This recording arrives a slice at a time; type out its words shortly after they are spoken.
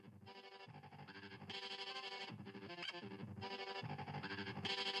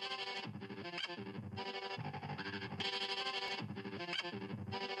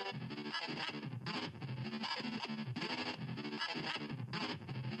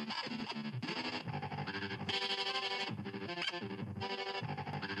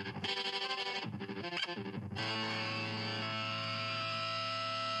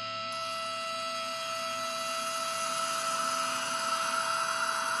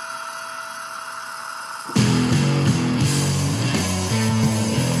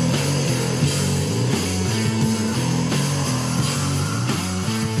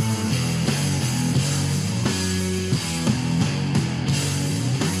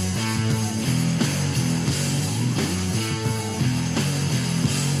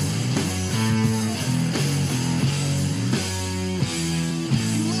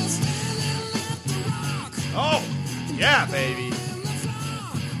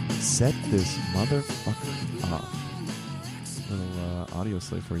Set this motherfucker off. Little audio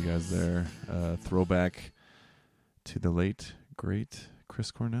slave for you guys there. Throwback to the late, great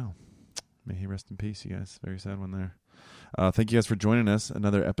Chris Cornell. May he rest in peace, you guys. Very sad one there. Thank you guys for joining us.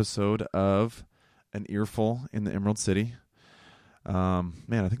 Another episode of An Earful in the Emerald City. Man,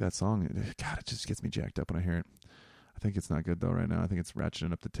 I think that song, God, it just gets me jacked up when I hear it. I think it's not good, though, right now. I think it's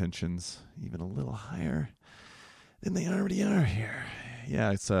ratcheting up the tensions even a little higher than they already are here.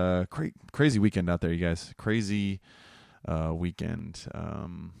 Yeah, it's a crazy weekend out there, you guys. Crazy weekend. A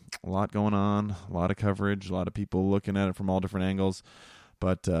lot going on, a lot of coverage, a lot of people looking at it from all different angles.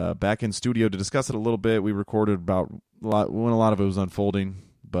 But back in studio to discuss it a little bit, we recorded about when a lot of it was unfolding,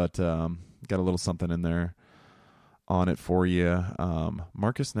 but got a little something in there on it for you.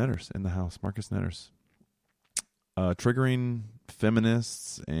 Marcus Netters in the house. Marcus Netters. Triggering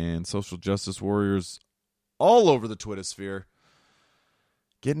feminists and social justice warriors all over the Twittersphere.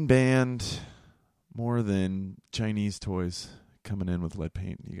 Getting banned more than Chinese toys coming in with lead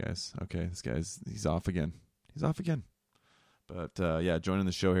paint, you guys. Okay, he's off again. He's off again. But, yeah, joining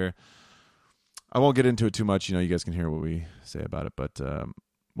the show here. I won't get into it too much. You know, you guys can hear what we say about it. But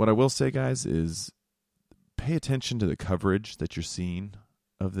what I will say, guys, is pay attention to the coverage that you're seeing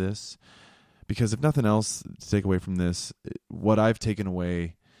of this. Because if nothing else to take away from this, what I've taken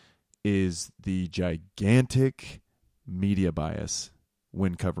away is the gigantic media bias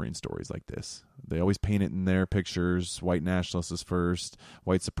when covering stories like this. They always paint it in their pictures. White nationalists is first.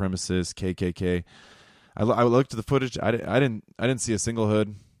 White supremacists, KKK. I looked at the footage. I didn't see a single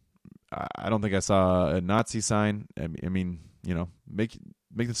hood. I don't think I saw a Nazi sign. I mean, you know, make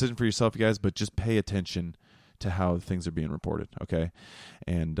the decision for yourself, you guys. But just pay attention to how things are being reported. Okay,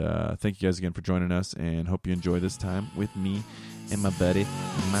 and thank you guys again for joining us, and hope you enjoy this time with me and my buddy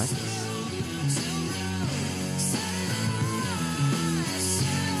Marcus.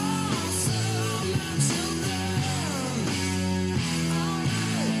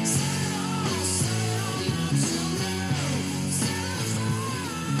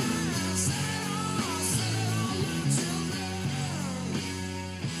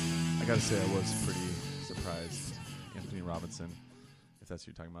 I gotta say, I was pretty surprised. Anthony Robinson, if that's what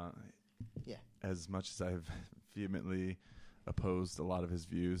you're talking about. Yeah. As much as I've vehemently opposed a lot of his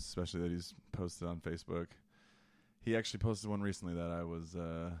views, especially that he's posted on Facebook, he actually posted one recently that I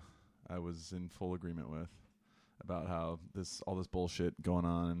was in full agreement with about how all this bullshit going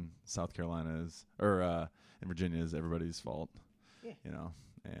on in South Carolina in Virginia is everybody's fault. Yeah. You know,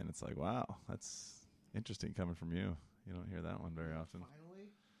 and it's like, wow, that's interesting coming from you. You don't hear that one very often. Finally?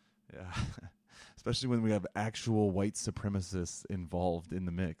 Yeah. Especially when we have actual white supremacists involved in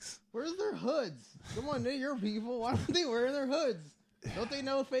the mix. Where's their hoods? Come on, they're your people. Why aren't they wearing their hoods? Don't they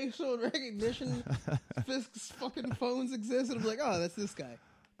know facial recognition fucking phones exist? And I'm like, oh, that's this guy.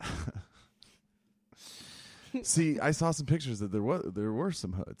 See, I saw some pictures that there were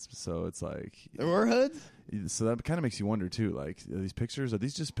some hoods, so it's like There were hoods? So that kind of makes you wonder too. Like, are these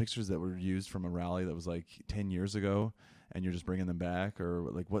just pictures that were used from a rally that was like 10 years ago, and you're just bringing them back, or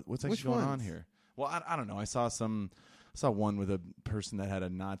like what's actually going on here? Well, I don't know. I saw one with a person that had a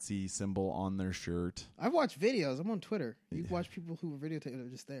Nazi symbol on their shirt. I've watched videos. I'm on Twitter. You watch people who videotape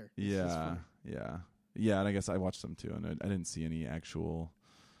it just there. Yeah. And I guess I watched them too, and I didn't see any actual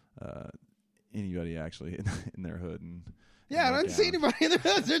anybody actually in their hood. And yeah, I don't see anybody in their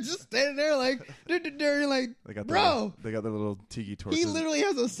hoods. They're just standing there like, they're like, bro. They got their little tiki torches. He literally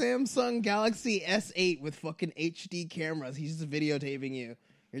has a Samsung Galaxy S8 with fucking HD cameras. He's just videotaping you.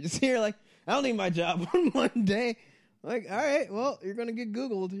 You're just here like, I don't need my job on Monday. Like, all right, well, you're going to get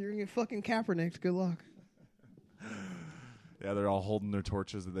Googled. You're going to get fucking Kaepernicked. Good luck. Yeah, they're all holding their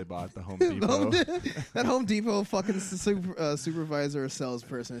torches that they bought at the Home Depot. That Home Depot fucking supervisor or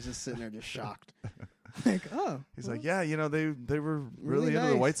salesperson is just sitting there just shocked. Like, oh. He's like, yeah, you know, they were really into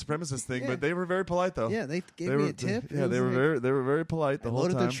the white supremacist thing, but they were very polite, though. Yeah, they gave me a tip. They were very polite the whole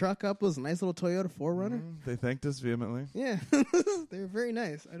time. Loaded their truck up with a nice little Toyota 4Runner. They thanked us vehemently. Yeah, they were very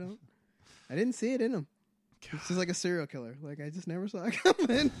nice. I didn't see it in him. He's just like a serial killer. Like, I just never saw it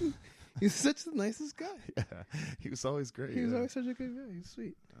coming. He's such the nicest guy. Yeah, he was always great. He was always such a good guy. He was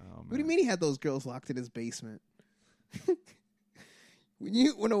sweet. Oh, what do you mean he had those girls locked in his basement?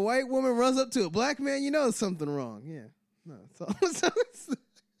 When a white woman runs up to a black man, you know there's something wrong. Yeah. No, it's all.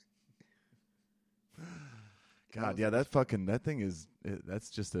 God, yeah, that thing is that's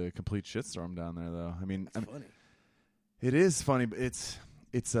just a complete shitstorm down there, though. I mean, funny. It is funny, but it's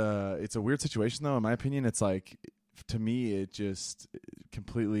a weird situation, though. In my opinion, it's like, to me, it just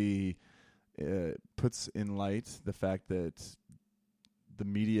completely puts in light the fact that the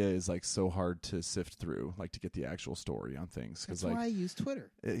media is like so hard to sift through, like to get the actual story on things. That's like, why I use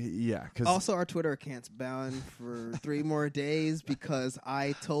Twitter. Yeah. Cause Also, our Twitter account's bound for 3 more days because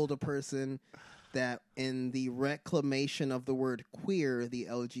I told a person that in the reclamation of the word queer, the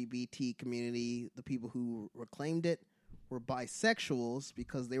LGBT community, the people who reclaimed it, were bisexuals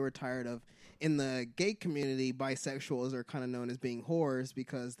because they were tired of, in the gay community, bisexuals are kind of known as being whores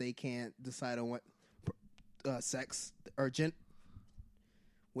because they can't decide on what sex or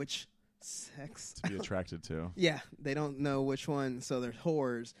which sex to be attracted to. Yeah, they don't know which one, so they're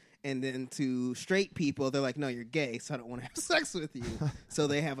whores. And then to straight people, they're like, no, you're gay, so I don't want to have sex with you. So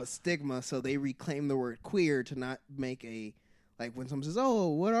they have a stigma, so they reclaim the word queer to not make a, like when someone says, oh,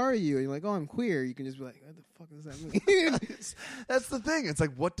 what are you? And you're like, oh, I'm queer. You can just be like, what the fuck does that mean? That's the thing. It's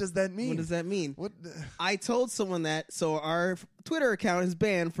like, what does that mean? What does that mean? What? I told someone that, so our Twitter account is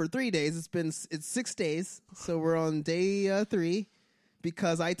banned for 3 days. It's 6 days, so we're on day 3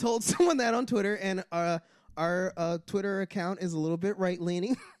 because I told someone that on Twitter, and our Twitter account is a little bit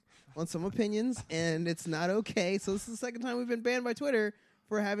right-leaning on some opinions, and it's not okay. So this is the second time we've been banned by Twitter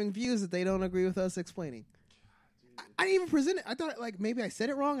for having views that they don't agree with us explaining. I didn't even present it. I thought like maybe I said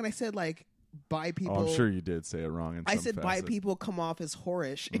it wrong, and I said like bi people. Oh, I'm sure you did say it wrong. In I some said bi facet. people come off as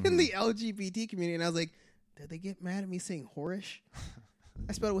whorish in the LGBT community, and I was like, did they get mad at me saying whorish?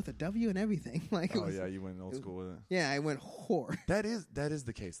 I spelled it with a W and everything. Like, Oh yeah, you went old school with it. Yeah, I went whore. That is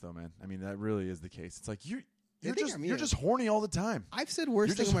the case though, man. I mean, that really is the case. It's like you're think I'm you're just horny all the time. I've said worse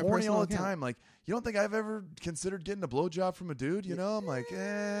You're things just on my horny personal all the account. time. Like, you don't think I've ever considered getting a blowjob from a dude? You know, I'm like, do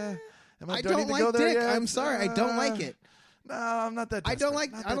I don't need to like go there dick. yet? I'm sorry, I don't like it. No, I'm not that. I don't desperate.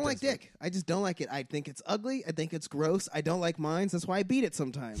 like Not I that don't like desperate. dick. I just don't like it. I think it's ugly. I think it's gross. I don't like mines. That's why I beat it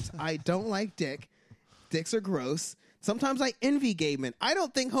sometimes. I don't like dick. Dicks are gross. Sometimes I envy gay men. I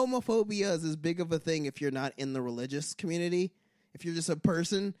don't think homophobia is as big of a thing if you're not in the religious community. If you're just a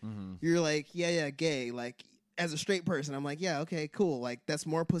person, you're like, yeah, gay. Like as a straight person, I'm like, yeah, okay, cool. Like that's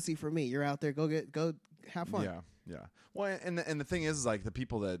more pussy for me. You're out there, go have fun. Yeah. Well, and the thing is like the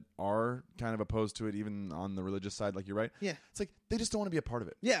people that are kind of opposed to it, even on the religious side, like you're right. Yeah. It's like they just don't want to be a part of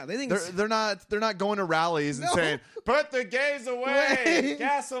it. Yeah, they think They're not going to rallies and No. saying, "Put the gays away, Right.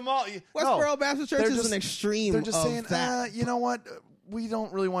 gas them all." Westboro Baptist Church they're is just- an extreme. They're just of saying, that. you know what? We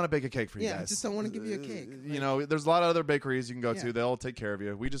don't really want to bake a cake for you Yeah, guys. just don't want to give you a cake. You know, there's a lot of other bakeries you can go Yeah. to. They'll take care of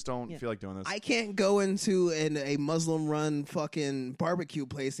you. We just don't Yeah. feel like doing this. I can't go into a Muslim-run fucking barbecue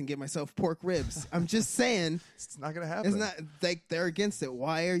place and get myself pork ribs. I'm just saying, It's not gonna happen. it's not like they're against it.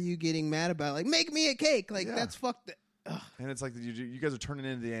 Why are you getting mad about it? Like, make me a cake? Like Yeah. that's fucked. And it's like you guys are turning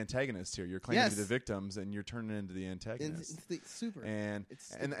into the antagonists here. You're claiming to be Yes. the victims, and you're turning into the antagonists. Super. And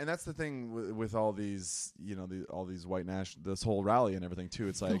It's and that's the thing with all these, all these white this whole rally and everything too.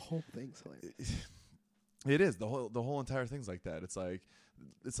 It's the like whole thing's hilarious. it is the whole entire thing's like that. It's like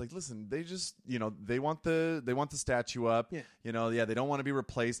listen, they just they want the statue up. Yeah. They don't want to be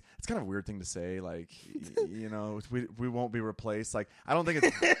replaced. It's kind of a weird thing to say. Like we won't be replaced. Like I don't think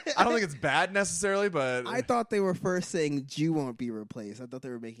it's bad necessarily, but I thought they were first saying Jew won't be replaced. I thought they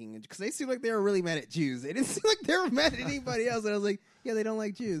were making it because they seemed like they were really mad at Jews. They didn't seem like they were mad at anybody else. And I was like, yeah, they don't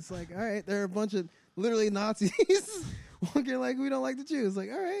like Jews. Like, all right, they're a bunch of literally Nazis walking like we don't like the Jews.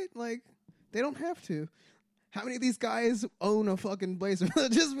 Like, all right, like they don't have to. How many of these guys own a fucking blazer?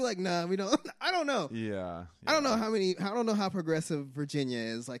 Just be like, nah, we don't. I don't know. yeah. I don't know how many. I don't know how progressive Virginia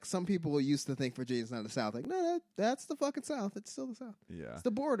is. Like some people used to think Virginia's not the South. Like, no, that's the fucking South. It's still the South. Yeah. It's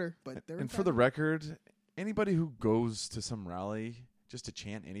the border. But they're And for the record, anybody who goes to some rally just to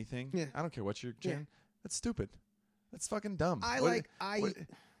chant anything, Yeah. I don't care what you're Yeah. chanting, that's stupid. That's fucking dumb. I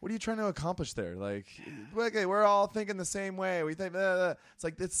What are you trying to accomplish there? Like, okay, we're all thinking the same way. We think it's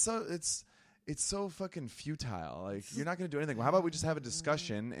like it's so fucking futile. Like you're not going to do anything. Well, how about we just have a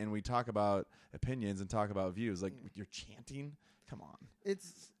discussion and we talk about opinions and talk about views? Like you're chanting. Come on.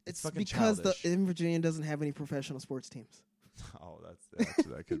 It's fucking because childish. in Virginia doesn't have any professional sports teams. Oh,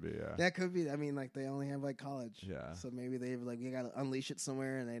 that could be. Yeah. That could be. I mean, like they only have like college. Yeah. So maybe they like we got to unleash it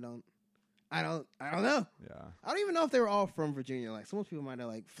somewhere, and they don't. I don't know. Yeah. I don't even know if they were all from Virginia. Like some people might have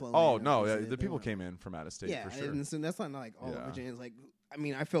like flown. Oh in no, or yeah, visited. the They people weren't. came in from out of state Yeah, for sure. and so that's not like all Yeah. of Virginians. Like, I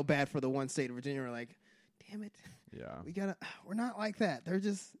mean, I feel bad for the one state of Virginia. We're like, damn it, Yeah. we're not like that. They're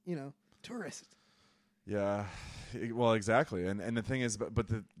just tourists. Yeah. Well, exactly. And the thing is,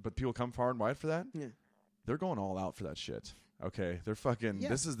 but people come far and wide for that. Yeah. They're going all out for that shit. Okay, they're fucking. Yeah.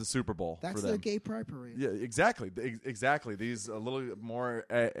 This is the Super Bowl That's for the them. gay pride parade. Yeah, exactly, exactly. These a little more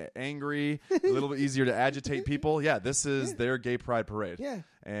angry, a little bit easier to agitate people. Yeah, this is their gay pride parade. Yeah.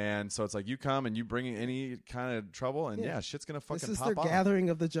 And so it's like you come and you bring any kind of trouble, and Yeah. shit's gonna fucking This is pop their off. gathering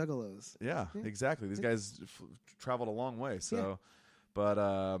of the juggalos. Yeah, exactly. These guys traveled a long way, so. But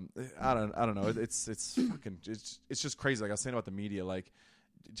I don't know. It's fucking it's just crazy. Like I was saying about the media, like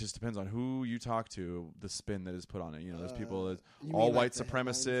it just depends on who you talk to, the spin that is put on it. You know, there's people that all white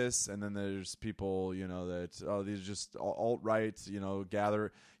supremacists, and then there's people, you know, that these are just alt right. You know,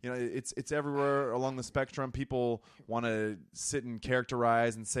 gather. You know, it's everywhere along the spectrum. People want to sit and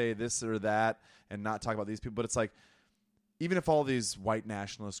characterize and say this or that, and not talk about these people. But it's like, even if all these white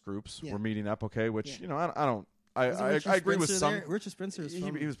nationalist groups were meeting up, okay, which you know, I don't. I agree with some. Richard Spencer is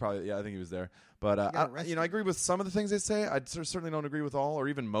from. He was probably, I think he was there. But I agree with some of the things they say. I certainly don't agree with all, or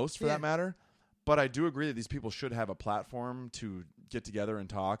even most, for that matter. But I do agree that these people should have a platform to get together and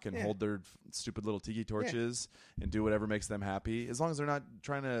talk and hold their stupid little tiki torches and do whatever makes them happy, as long as they're not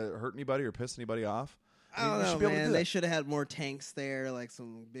trying to hurt anybody or piss anybody off. I don't know, man. They should have had more tanks there, like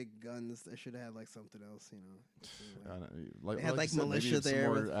some big guns. They should have had like something else, you know. They had like militia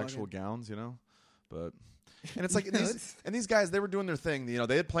there, some more actual gowns, you know. But. And it's like these guys, they were doing their thing. You know,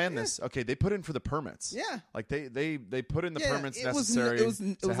 they had planned this. Okay, they put in for the permits. Yeah, like they put in the permits necessary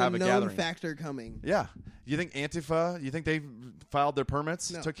to have a known gathering. Factor coming. Yeah, you think Antifa? You think they filed their permits,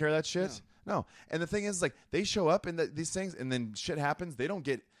 took care of that shit? No. And the thing is, like, they show up in these things, and then shit happens. They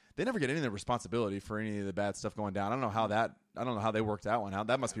never get any of the responsibility for any of the bad stuff going down. I don't know how they worked that one out.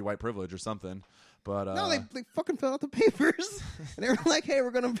 That must be white privilege or something. But no, they fucking filled out the papers, and they were like, "Hey, we're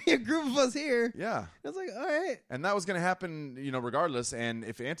gonna be a group of us here." Yeah, I was like, "All right," and that was gonna happen, you know, regardless. And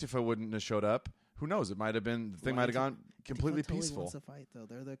if Antifa wouldn't have showed up, who knows? It might have been the thing might have gone completely peaceful. Wants to fight, though.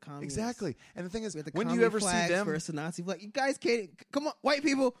 They're the communists. Exactly. And the thing is, the when do you ever see them versus the Nazi flag? You guys can't come on, white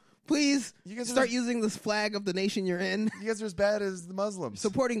people. Please start using this flag of the nation you're in. You guys are as bad as the Muslims.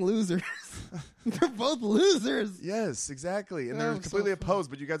 Supporting losers. They're both losers. Yes, exactly. And they're completely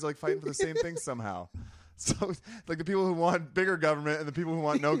opposed, but you guys are like fighting for the same thing somehow. So, like the people who want bigger government and the people who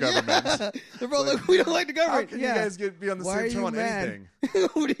want no government. They're both like, we don't like the government. How can you guys be on the same term on anything?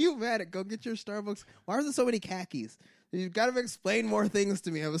 What are you mad at? Go get your Starbucks. Why are there so many khakis? You've got to explain more things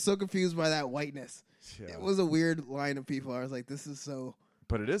to me. I was so confused by that whiteness. Yeah. It was a weird line of people. I was like, this is so...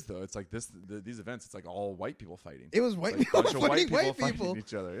 But it is, though. It's like these events, it's like all white people fighting. It was white people fighting white people.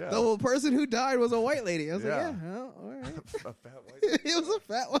 Each other, yeah. The person who died was a white lady. I was like, well, all right. A fat white lady. It was a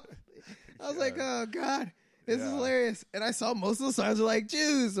fat one. I was like, oh, God, this is hilarious. And I saw most of the signs were like,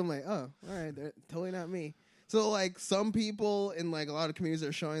 Jews. I'm like, oh, all right, they're totally not me. So, like, some people in, like, a lot of communities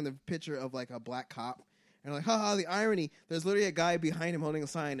are showing the picture of, like, a black cop. And like, haha, the irony. There's literally a guy behind him holding a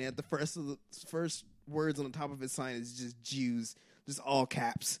sign, and at the first words on the top of his sign is just Jews. Just all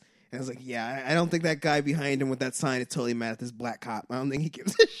caps. And I was like, yeah, I don't think that guy behind him with that sign is totally mad at this black cop. I don't think he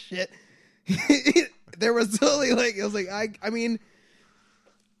gives a shit. There was totally like, it was like, I mean,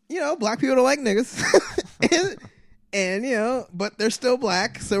 you know, black people don't like niggas. and, you know, but they're still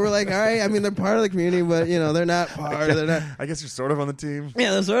black. So we're like, all right, I mean, they're part of the community, but, you know, they're not part of it. I guess you're sort of on the team.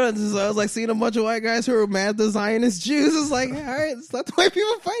 Yeah, they're sort of. So I was like seeing a bunch of white guys who were mad at the Zionist Jews. It's like, all right, let's let the white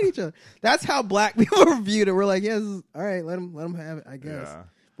people fight each other. That's how black people reviewed it. We're like, yeah, all right, let them have it, I guess. Yeah.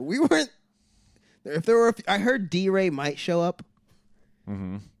 But we weren't. If there were, I heard D-Ray might show up.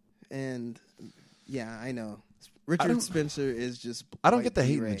 Mm-hmm. And yeah, I know. Richard Spencer is just. I don't get the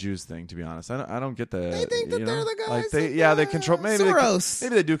hating the Jews thing, to be honest. I don't get the. They think that they're the guys. Like they control. Maybe Soros.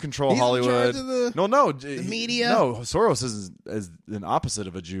 Maybe they do control He's Hollywood. The media. No, Soros is an opposite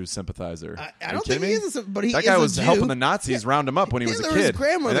of a Jew sympathizer. I don't think he is. But he that guy was a Jew. helping the Nazis round him up when he was a kid. His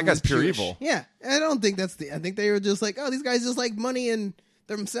grandmother that guy's pure Jewish. evil. Yeah, I don't think that's the. I think they were just like, oh, these guys just like money and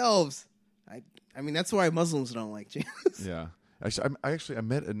themselves. I mean, that's why Muslims don't like Jews. Yeah. Actually, I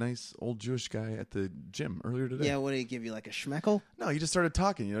met a nice old Jewish guy at the gym earlier today. Yeah, what did he give you, like a schmeckel? No, he just started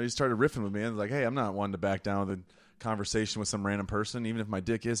talking. You know, he started riffing with me. And was like, hey, I'm not one to back down with a conversation with some random person, even if my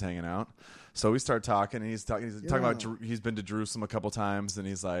dick is hanging out. So we start talking, and he's talking about he's been to Jerusalem a couple times, and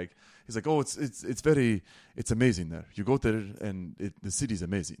he's like, oh, it's amazing there. You go there, and the city's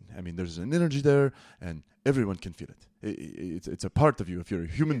amazing. I mean, there's an energy there, and everyone can feel it. It's a part of you. If you're a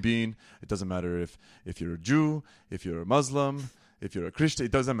human being, it doesn't matter if you're a Jew, if you're a Muslim, if you're a Christian,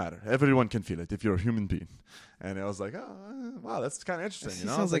 it doesn't matter. Everyone can feel it if you're a human being. And I was like, oh, wow, that's kind of interesting. You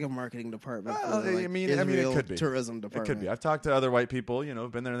know? Sounds like a marketing department. Well, I mean, it could be. Tourism department. It could be. I've talked to other white people, you know,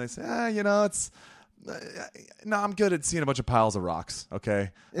 who've been there, and they say, you know, it's... no, I'm good at seeing a bunch of piles of rocks, okay?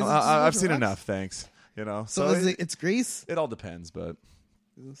 I've seen enough, thanks. You know, so it's Greece? It all depends, but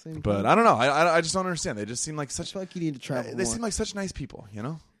I don't know. I just don't understand. They just seem like such... I feel like you need to travel They seem like such nice people, you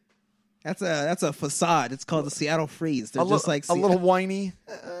know? That's a facade. It's called the Seattle Freeze. They're just like a little whiny,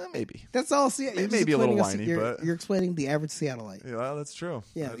 maybe. That's all. Maybe a little whiny, but you're explaining the average Seattleite. Yeah, well, that's true.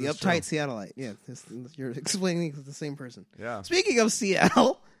 Yeah, the uptight Seattleite. Yeah, you're explaining to the same person. Yeah. Speaking of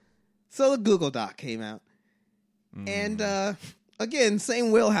Seattle, so the Google Doc came out, and again,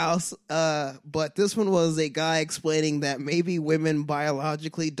 same wheelhouse, but this one was a guy explaining that maybe women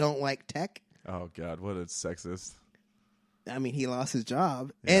biologically don't like tech. Oh God, what a sexist. I mean, he lost his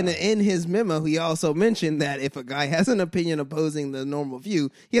job. Yeah. And in his memo, he also mentioned that if a guy has an opinion opposing the normal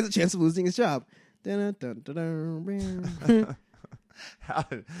view, he has a chance of losing his job. How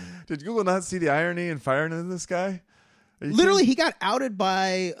did Google not see the irony in firing this guy? Literally, he got outed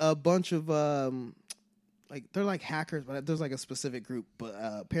by a bunch of like they're like hackers, but there's like a specific group, but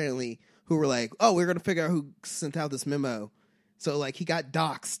apparently who were like, "Oh, we're gonna figure out who sent out this memo." So like he got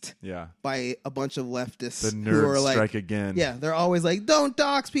doxxed by a bunch of leftists. The who are nerds like, strike again. Yeah, they're always like, "Don't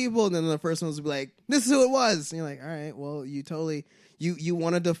dox people," and then the first ones will be like, "This is who it was." And you're like, "All right, well, you totally you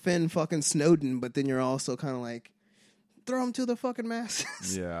want to defend fucking Snowden, but then you're also kind of like." Throw them to the fucking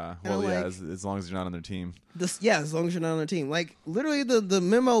masses. Yeah. And Well, I'm yeah, like, as long as you're not on their team. As long as you're not on their team. Like, literally, the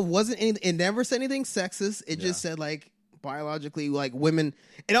memo wasn't anything, it never said anything sexist. It just said, like, biologically, like, women.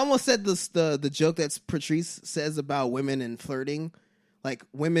 It almost said the joke that Patrice says about women and flirting. Like,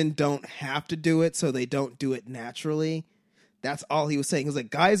 women don't have to do it, so they don't do it naturally. That's all he was saying. He was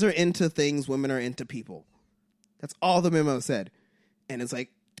like, guys are into things, women are into people. That's all the memo said. And it's like,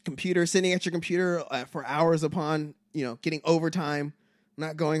 sitting at your computer for hours upon, getting overtime,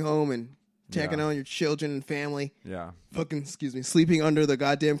 not going home and checking on your children and family. Yeah. Sleeping under the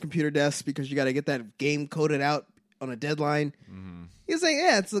goddamn computer desk because you got to get that game coded out on a deadline. Mm-hmm. He's like,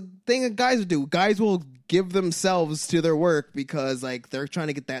 yeah, it's a thing that guys would do. Guys will give themselves to their work because, like, they're trying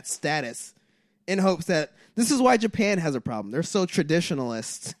to get that status in hopes that this is why Japan has a problem. They're so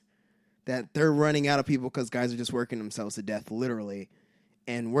traditionalist that they're running out of people because guys are just working themselves to death, literally.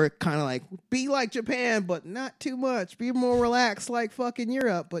 And we're kind of like, be like Japan, but not too much. Be more relaxed like fucking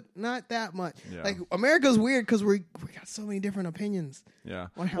Europe, but not that much. Yeah. Like, America's weird because we got so many different opinions. Yeah.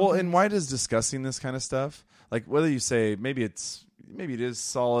 Well, and why does discussing this kind of stuff, like whether you say maybe it is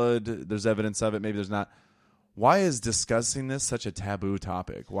solid, there's evidence of it, maybe there's not. Why is discussing this such a taboo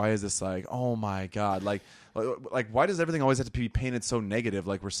topic? Why is this like, oh my God, like why does everything always have to be painted so negative?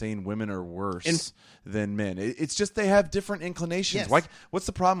 Like we're saying women are worse than men. It's just they have different inclinations. Yes. What's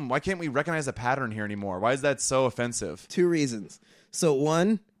the problem? Why can't we recognize a pattern here anymore? Why is that so offensive? 2 reasons. So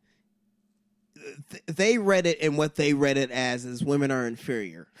one, they read it, and what they read it as is women are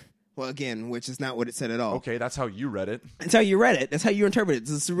inferior. Well, again, which is not what it said at all. Okay, that's how you read it. That's how you read it. That's how you interpret it.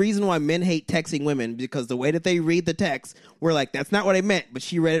 This is the reason why men hate texting women, because the way that they read the text, we're like, that's not what I meant, but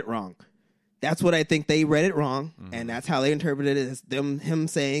she read it wrong. That's what I think they read it wrong, and that's how they interpreted it as him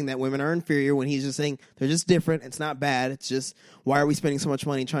saying that women are inferior when he's just saying they're just different. It's not bad. It's just, why are we spending so much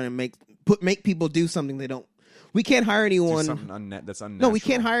money trying to make people do something they don't? We can't hire anyone. That's unnatural. No, we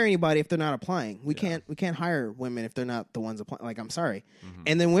can't hire anybody if they're not applying. We can't hire women if they're not the ones applying. Like, I'm sorry. Mm-hmm.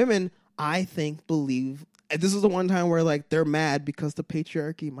 And then women, I think, believe, this is the one time where, like, they're mad because the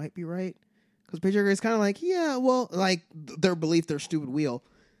patriarchy might be right. Because patriarchy is kind of like, yeah, well, like, their belief, their stupid wheel.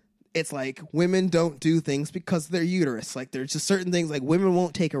 It's like, women don't do things because of their uterus. Like, there's just certain things, like, women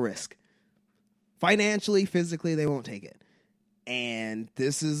won't take a risk. Financially, physically, they won't take it. And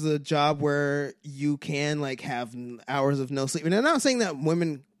this is a job where you can, like, have hours of no sleep. And I'm not saying that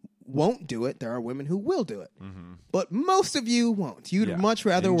women won't do it. There are women who will do it. Mm-hmm. But most of you won't. You'd much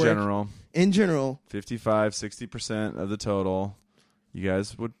rather work. In general. 55-60% of the total. You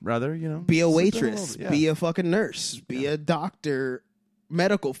guys would rather, be a waitress, be a fucking nurse, be a doctor,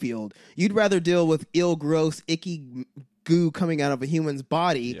 medical field. You'd rather deal with ill, gross, icky goo coming out of a human's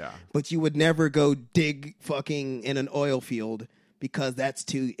body, but you would never go dig fucking in an oil field because that's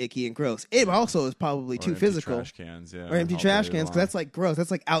too icky and gross. It also is probably too physical. Trash cans, or empty trash cans, because that's like gross.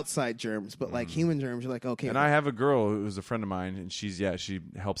 That's like outside germs, but like human germs, you're like, okay. And I have a girl who's a friend of mine, and she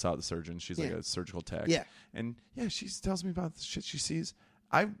helps out the surgeon. She's like a surgical tech. Yeah. And she tells me about the shit she sees.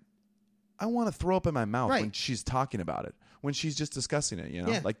 I want to throw up in my mouth when she's talking about it, when she's just discussing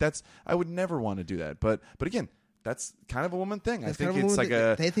it, Like I would never want to do that. But again, that's kind of a woman thing. I think it's like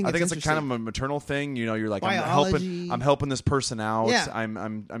I think it's a kind of a maternal thing. You're like, I'm helping this person out. Yeah.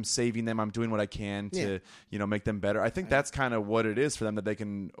 I'm saving them. I'm doing what I can to make them better. I think that's kind of what it is for them, that they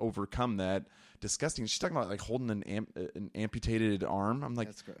can overcome that disgusting. She's talking about like holding an amputated arm. I'm like,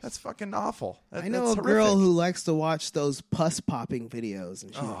 that's fucking awful. I know a girl who likes to watch those pus popping videos,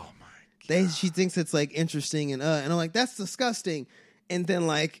 and she thinks it's like interesting, and I'm like, that's disgusting. And then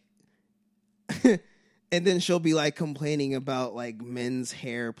like. And then she'll be like complaining about like men's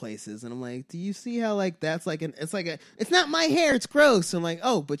hair places, and I'm like, do you see how like that's like it's not my hair, it's gross. I'm like,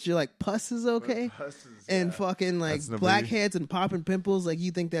 oh, but you're like, pus is okay, and fucking like blackheads and popping pimples, like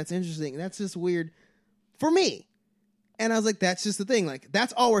you think that's interesting? That's just weird for me. And I was like, that's just the thing. Like,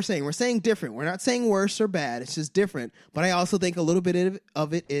 that's all we're saying. We're saying different. We're not saying worse or bad. It's just different. But I also think a little bit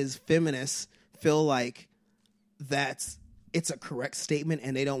of it is feminists feel like it's a correct statement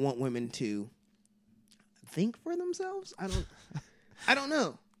and they don't want women to think for themselves. I don't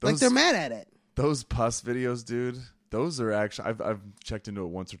know. Like, they're mad at it. Those pus videos, dude, those are actually, I've checked into it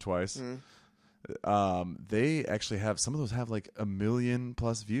once or twice. They actually have, some of those have like 1 million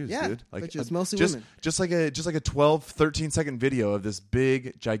plus views, dude. Like, which is mostly just, women. Just like a 12, 13 second video of this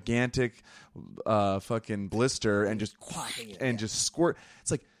big, gigantic, fucking blister and just just squirt.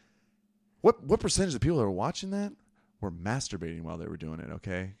 It's like, what percentage of people that are watching that were masturbating while they were doing it?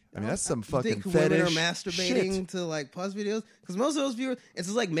 Okay, I mean that's some fucking think fetish women are masturbating to like pus videos because most of those viewers, it's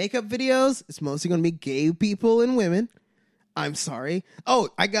just like makeup videos. It's mostly going to be gay people and women. I'm sorry. Oh,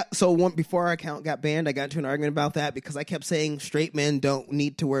 before our account got banned, I got into an argument about that because I kept saying straight men don't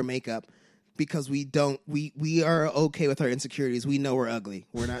need to wear makeup because we are okay with our insecurities. We know we're ugly.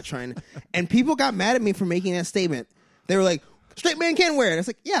 We're not trying to. And people got mad at me for making that statement. They were like, straight men can wear it. I was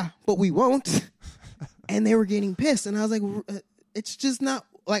like, yeah, but we won't. And they were getting pissed. And I was like, it's just not,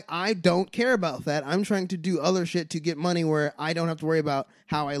 like, I don't care about that. I'm trying to do other shit to get money where I don't have to worry about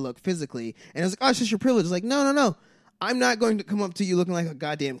how I look physically. And I was like, oh, it's just your privilege. It's like, no. I'm not going to come up to you looking like a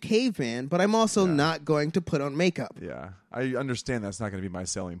goddamn caveman, but I'm also not going to put on makeup. Yeah. I understand that's not going to be my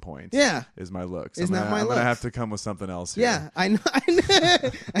selling point. Yeah. Is my looks. It's not my looks. I'm going to have to come with something else here. Yeah. I know.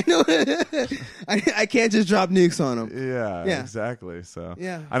 I know. I can't just drop nukes on them. Yeah. Exactly. So,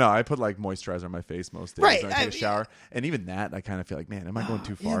 yeah. I know. I put like moisturizer on my face most days when I take a shower. And even that, I kind of feel like, man, am I going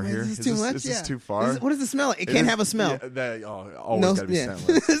too far here? Is this too much? Is this too far? What does it smell like? It can't have a smell. Always got to be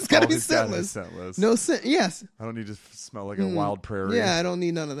scentless. It's got to be scentless. No scent. Yes. I don't need to smell like a wild prairie. Yeah, I don't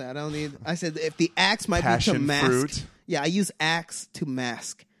need none of that. I said if the axe might Passion be to mask. fruit. Yeah, I use axe to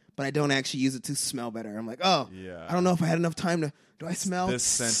mask, but I don't actually use it to smell better. I'm like, I don't know if I had enough time to. Do I smell? This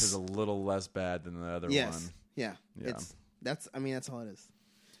scent is a little less bad than the other one. Yeah. That's all it is.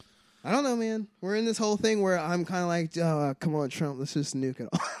 I don't know, man. We're in this whole thing where I'm kind of like, come on, Trump, let's just nuke it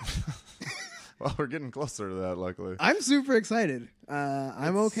all. Well, we're getting closer to that, luckily. I'm super excited.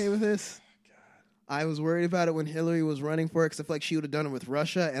 I'm okay with this. I was worried about it when Hillary was running for it because I feel like she would have done it with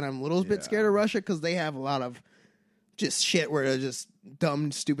Russia, and I'm a little bit scared of Russia because they have a lot of just shit where they're just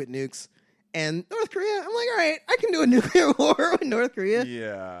dumb, stupid nukes. And North Korea, I'm like, all right, I can do a nuclear war with North Korea.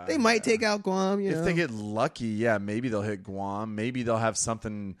 Yeah. They might take out Guam, If they get lucky, maybe they'll hit Guam. Maybe they'll have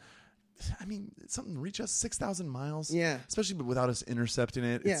something... I mean, something reach us 6,000 miles. Yeah. Especially without us intercepting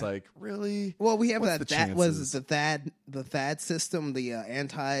it. Yeah. It's like, really? Well, we have What's that was the THAAD system, the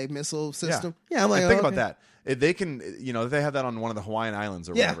anti-missile system. Yeah, I'm like, think about that. If they can, if they have that on one of the Hawaiian Islands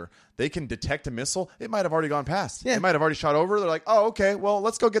or whatever, they can detect a missile. It might have already gone past. Yeah. It might have already shot over. They're like, oh, okay, well,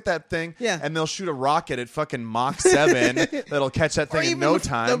 let's go get that thing. Yeah. And they'll shoot a rocket at fucking Mach 7 that'll catch that thing in no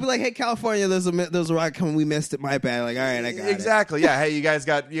time. They'll be like, hey, California, there's a rocket coming. We missed it. My bad. Like, all right, I got it. Exactly. Yeah. Hey, you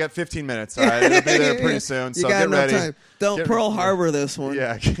got 15 minutes. All right. It'll be there pretty soon. So get ready. Time. Don't Pearl Harbor this one.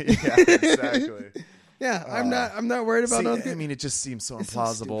 Yeah. Exactly. Yeah. I'm not worried about North Korea. I mean, it just seems so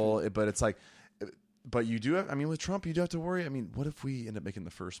implausible, but it's like, but you do have, I mean, with Trump, you do have to worry. I mean, what if we end up making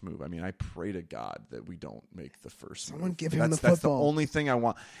the first move? I mean, I pray to God that we don't make the first move. Someone give him the football. That's the only thing I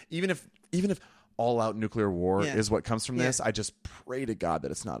want. Even if all-out nuclear war is what comes from this, I just pray to God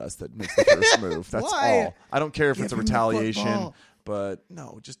that it's not us that makes the first move. That's all. I don't care if it's a retaliation, but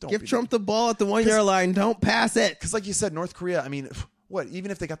no, just don't. Give Trump the ball at the 1 yard line. Don't pass it. Because like you said, North Korea, I mean... What,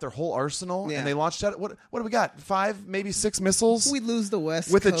 even if they got their whole arsenal and they launched out, what do we got? 5, maybe 6 missiles? We'd lose the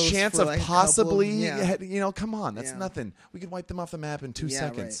West with Coast a chance for of like possibly, come on, that's Yeah. nothing. We could wipe them off the map in 2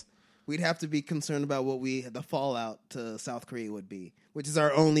 seconds. Right. We'd have to be concerned about what the fallout to South Korea would be, which is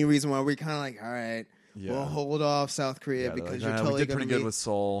our only reason why we're kind of like, all right, we'll hold off South Korea because you're totally we did pretty good with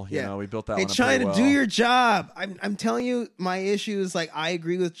Seoul. You know, we built that one up trying pretty to well. do your job. I'm telling you, my issue is like I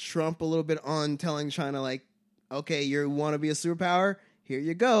agree with Trump a little bit on telling China like, okay, you want to be a superpower. Here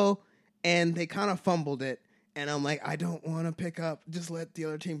you go. And they kind of fumbled it. And I'm like, I don't want to pick up. Just let the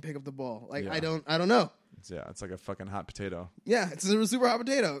other team pick up the ball. Like, I don't know. It's like a fucking hot potato. Yeah, it's a super hot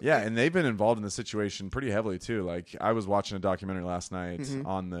potato. Yeah, and they've been involved in the situation pretty heavily, too. Like, I was watching a documentary last night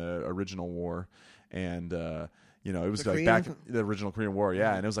on the original war. And, it was like the original Korean War.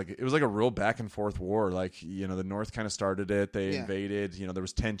 Yeah, and it was like a real back and forth war. Like, the North kind of started it. They invaded. There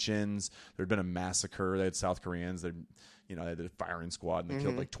was tensions. There'd been a massacre. They had South Koreans. They had a firing squad and they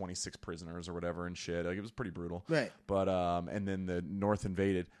killed like 26 prisoners or whatever and shit. Like, it was pretty brutal. Right. But and then the North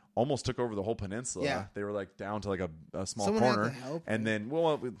invaded. almost took over the whole peninsula. Yeah. They were like down to like a small Someone had corner. to help, And right? then,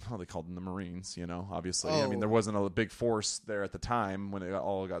 well, they called them the Marines, obviously. I Oh. mean, there wasn't a big force there at the time when it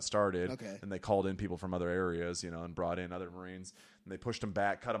all got started. Okay. And they called in people from other areas, and brought in other Marines. And they pushed them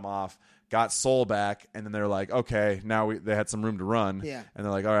back, cut them off, got Seoul back, and then they're like, okay, now they had some room to run. Yeah. And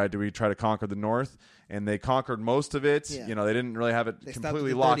they're like, all right, do we try to conquer the north? And they conquered most of it. Yeah. They didn't really have it They stopped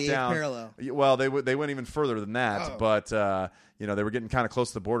completely at the locked 38th down. parallel. Well, they went even further than that, Oh. but they were getting kind of close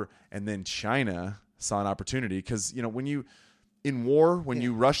to the border, and then China saw an opportunity because when you in war when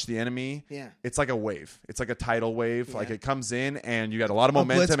you rush the enemy, Yeah. it's like a wave. It's like a tidal wave. Yeah. Like it comes in and you got a lot of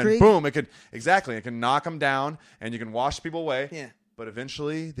momentum, and blitzkrieg? boom, it can knock them down, and you can wash people away. Yeah. But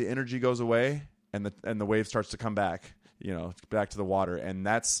eventually, the energy goes away, and the wave starts to come back. Back to the water, and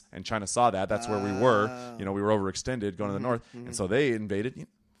China saw that. That's where we were. We were overextended going to the north, and so they invaded.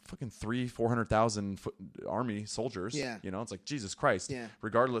 Fucking 400,000 army soldiers. Yeah. It's like Jesus Christ. Yeah.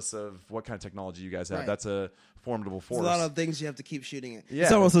 Regardless of what kind of technology you guys have, Right. that's a formidable force. There's a lot of things you have to keep shooting at. Yeah,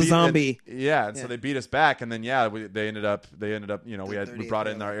 It's almost a beat- zombie. and so Yeah. they beat us back, and then they ended up. We 38th brought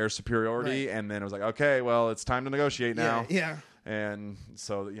in our parallel. air superiority, Right. and then it was like, okay, well, it's time to negotiate now. Yeah. And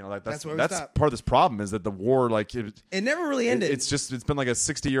so That's where we that's stopped. part of this problem is that the war It never really ended. it's been like a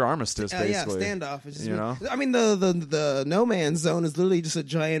 60-year armistice basically. Standoff. It's just You I mean, the no man's zone is literally just a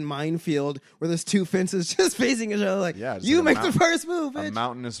giant minefield where there's two fences just facing each other. Like, Yeah, just you like a make the first move, a bitch.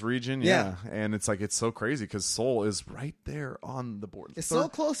 mountainous region, Yeah. and it's so crazy because Seoul is right there on the border. It's so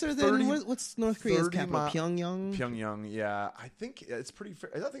closer than 30 what's North Korea's 30 capital? mi- Pyongyang. Pyongyang, yeah, I think it's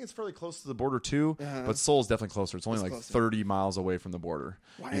I think it's fairly close to the border too, Uh-huh. but Seoul's definitely closer. It's only It's like closer. 30 miles away from the border.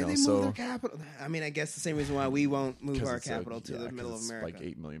 Why did they move their capital? I mean, I guess the same reason why we won't move 'Cause our it's capital to the 'cause middle of it's America. Like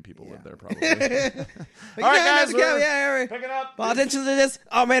 8 million people live Yeah. there, probably. But All right, yeah, guys, that's we're yeah, picking up. Well, attention to this.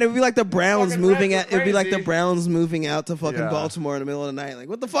 Oh man, it'd be like the Browns Fucking moving Reds out. are It'd be like the crazy. Browns moving out to fucking Yeah. Baltimore in the middle of the night. Like,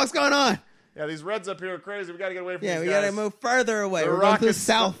 what the fuck's going on? Yeah, these Reds up here are crazy. We got to get away from Yeah, these we guys. gotta move further away. Their We're going to the rockets,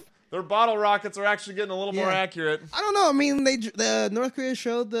 south. Their bottle rockets are actually getting a little more Yeah. accurate. I don't know. I mean, the North Korea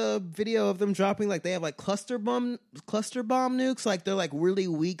showed the video of them dropping they have cluster bomb nukes. Like they're really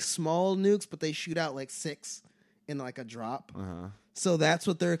weak, small nukes, but they shoot out 6 in a drop. Uh-huh. So that's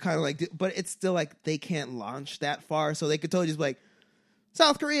what they're kind of but it's still they can't launch that far. So they could totally just be like,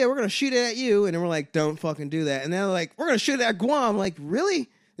 South Korea, we're gonna shoot it at you, and then we're like, don't fucking do that. And they're like, we're gonna shoot it at Guam. Like, really?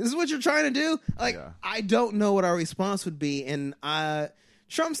 This is what you're trying to do? Yeah. I don't know what our response would be, and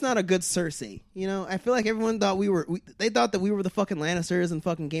Trump's not a good Cersei. I feel like everyone thought they thought that we were the fucking Lannisters and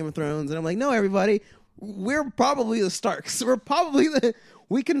fucking Game of Thrones, and I'm like, no, everybody, we're probably the Starks. We're probably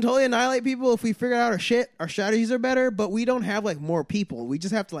we can totally annihilate people if we figure out our shit. Our strategies are better, but we don't have more people. We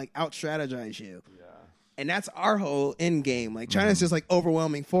just have to out strategize you. Yeah. And that's our whole end game. China's just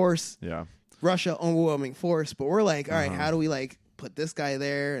overwhelming force. Yeah. Russia overwhelming force. But we're all right, how do we put this guy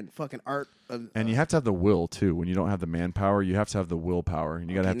there and fucking art? And you have to have the will too. When you don't have the manpower, you have to have the willpower, and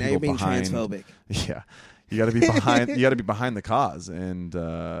you got to have now people you're being behind. transphobic. Yeah, you got to be behind. You got to be behind the cause, and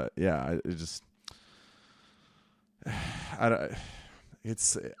it just. I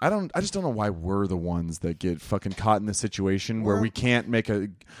just don't know why we're the ones that get fucking caught in this situation where we can't make a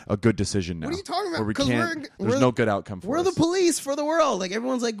good decision now. What are you talking about? Where we 'Cause can't. we're There's no good outcome for We're us. the police for the world.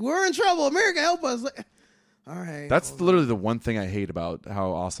 Everyone's we're in trouble. America, help us. All right. That's literally the one thing I hate about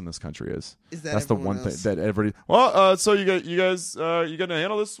how awesome this country is. Is that that's the everyone one else- thing that everybody. Well, so you guys, you gonna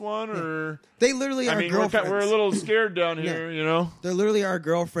handle this one, or They literally are girlfriends. we're a little scared down here, They're literally our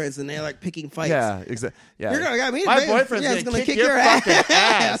girlfriends, and they're picking fights. Yeah, exactly. Yeah, You're gonna me. my babe. boyfriend's Yeah, he's gonna, gonna kick kick your your fucking ass.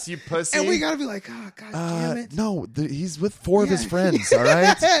 ass, you pussy. And we gotta be like, oh, god damn it. No, he's with 4 of his friends. All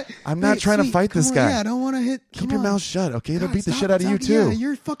right, I'm not Wait, trying to sweet, fight this come on, guy. Yeah, I don't want to hit. Keep come your on. mouth shut, okay? They'll God, beat the stop shit out of you talking- too. Yeah,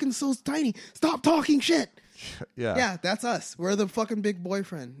 you're fucking so tiny. Stop talking shit. Yeah. Yeah, that's us. We're the fucking big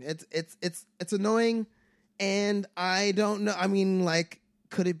boyfriend. It's annoying, and I don't know. I mean,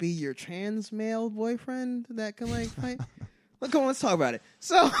 could it be your trans male boyfriend that can fight? Look, come on, let's talk about it.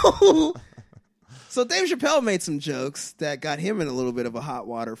 So Dave Chappelle made some jokes that got him in a little bit of a hot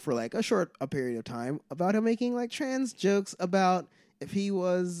water for a period of time about him making trans jokes about if he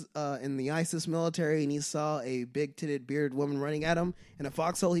was in the ISIS military and he saw a big-titted bearded woman running at him in a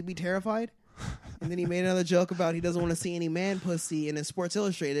foxhole, he'd be terrified. And then he made another joke about he doesn't want to see any man pussy in his Sports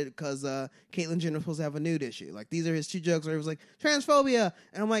Illustrated because Caitlyn Jenner's supposed to have a nude issue. These are his 2 jokes where he was like, transphobia.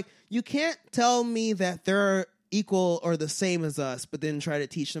 And I'm like, you can't tell me that they're equal or the same as us, but then try to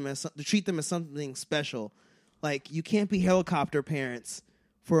treat them as something special. You can't be helicopter parents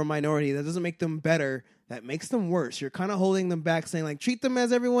for a minority. That doesn't make them better. That makes them worse. You're kind of holding them back saying, treat them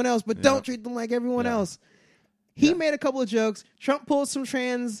as everyone else, but don't treat them like everyone else. He made a couple of jokes. Trump pulled some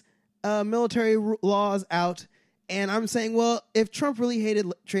trans military laws out, And I'm saying, well, if Trump really hated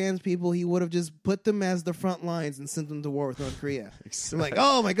trans people, he would have just put them as the front lines and sent them to war with North Korea. Exactly. I'm like,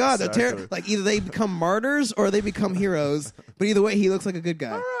 oh my God, Exactly. like either they become martyrs or they become heroes. But either way, he looks like a good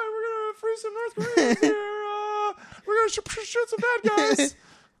guy. All right, we're gonna free some North Koreans here. We're gonna shoot some bad guys.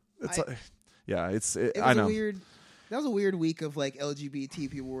 It's like, yeah, I know. That was a weird week of like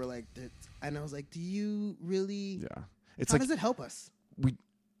LGBT people were like, and I was like, do you really? Yeah, it's how like does it help us?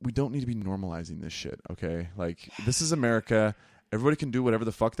 we don't need to be normalizing this shit, okay? Like, this is America. Everybody can do whatever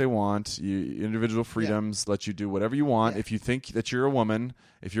the fuck they want. Individual freedoms let you do whatever you want. Yeah. If you think that you're a woman,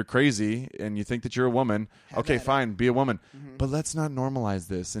 if you're crazy and you think that you're a woman, okay, fine, be a woman. Mm-hmm. But let's not normalize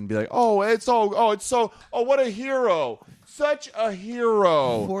this and be like, what a hero. Such a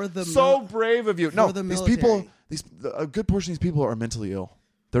hero. Brave of you. No, these people, a good portion of these people are mentally ill.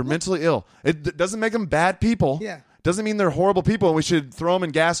 They're mentally ill. It doesn't make them bad people. Yeah. Doesn't mean they're horrible people and we should throw them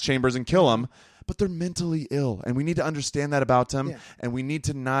in gas chambers and kill them. But they're mentally ill, and we need to understand that about them, and we need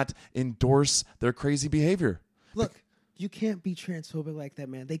to not endorse their crazy behavior. Look, you can't be transphobic like that,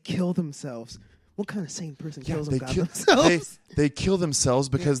 man. They kill themselves. What kind of sane person kills themselves? They kill themselves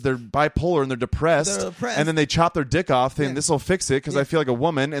because they're bipolar and they're depressed, and then they chop their dick off, and this will fix it because I feel like a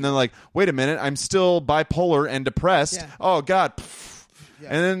woman, and then like, wait a minute, I'm still bipolar and depressed. Yeah. Oh, God.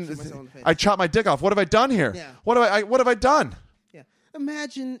 And then I chop my dick off. What have I done here? Yeah. What have I done? Yeah.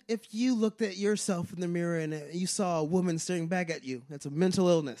 Imagine if you looked at yourself in the mirror and you saw a woman staring back at you. That's a mental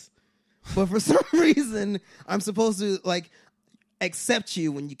illness. But for some reason, I'm supposed to like accept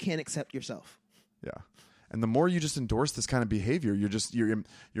you when you can't accept yourself. Yeah. And the more you just endorse this kind of behavior,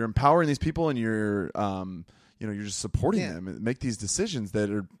 you're empowering these people, and you're just supporting them and make these decisions that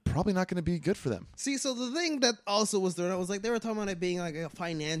are probably not going to be good for them. See, so the thing that also was there, was like they were talking about it being like a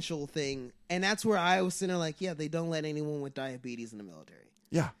financial thing, and that's where I was sitting there like, yeah, they don't let anyone with diabetes in the military.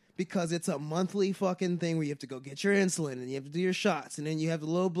 Yeah. Because it's a monthly fucking thing where you have to go get your insulin and you have to do your shots and then you have the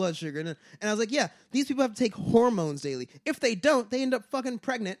low blood sugar. And I was like, yeah, these people have to take hormones daily. If they don't, they end up fucking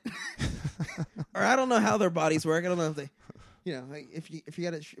pregnant. Or I don't know how their bodies work. I don't know if they... like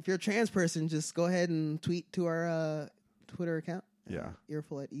if you're a trans person, just go ahead and tweet to our Twitter account. Yeah,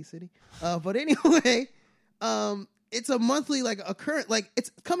 Earful at eCity. But anyway, it's a monthly a current it's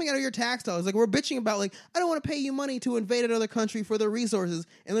coming out of your tax dollars. Like we're bitching about I don't want to pay you money to invade another country for their resources,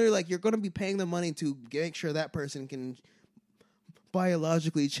 and they're like you're going to be paying them money to make sure that person can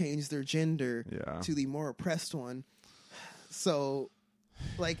biologically change their gender to the more oppressed one. So.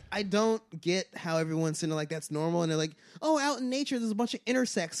 I don't get how everyone's sitting like that's normal, and they're like, oh, out in nature there's a bunch of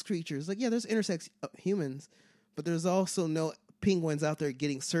intersex creatures. Like, yeah, there's intersex humans, but there's also no penguins out there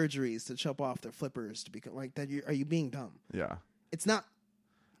getting surgeries to chop off their flippers to become like that. Are you being dumb? Yeah. It's not.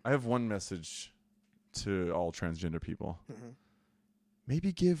 I have one message to all transgender people. Mm-hmm.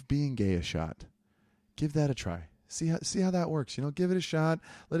 Maybe give being gay a shot. Give that a try. See how that works. Give it a shot.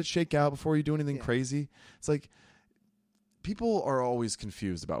 Let it shake out before you do anything crazy. It's like, people are always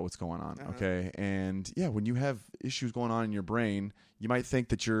confused about what's going on, okay? And, when you have issues going on in your brain, you might think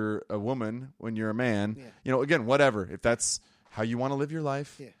that you're a woman when you're a man. Yeah. Again, whatever. If that's how you want to live your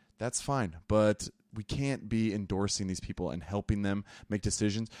life, that's fine. But we can't be endorsing these people and helping them make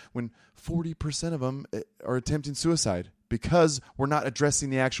decisions when 40% of them are attempting suicide because we're not addressing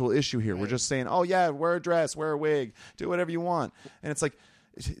the actual issue here. Right. We're just saying, oh, yeah, wear a dress, wear a wig, do whatever you want. And it's like,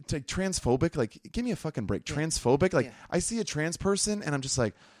 transphobic, give me a fucking break. Transphobic, I see a trans person and I'm just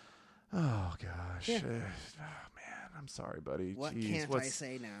like, oh gosh, oh man, I'm sorry, buddy. What can't I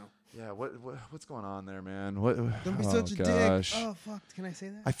say now? Yeah, what's going on there, man? What? Don't be such a dick. Oh fuck, can I say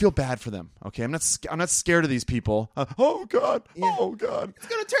that? I feel bad for them. Okay, I'm not scared of these people. Oh god, oh god, it's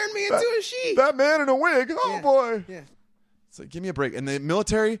gonna turn me into a sheep. That man in a wig. Oh boy. Yeah. So give me a break. And the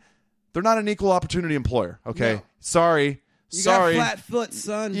military, they're not an equal opportunity employer. Okay, no. Sorry. You got flat foot,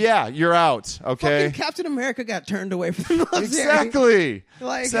 son. Yeah, you're out. Okay. Fucking Captain America got turned away from the military. Exactly.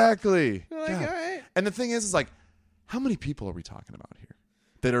 Exactly. All right. And the thing is how many people are we talking about here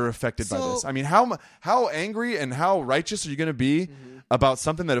that are affected by this? I mean, how angry and how righteous are you going to be about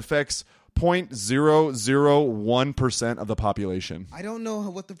something that affects 0.001% of the population? I don't know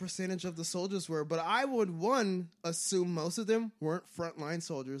what the percentage of the soldiers were, but I would assume most of them weren't frontline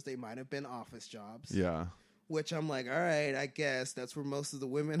soldiers. They might have been office jobs. Yeah. Which I'm like, all right, I guess that's where most of the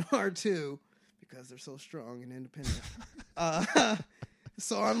women are too, because they're so strong and independent.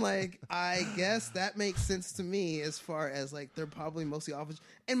 So I'm like, I guess that makes sense to me as far as they're probably mostly office.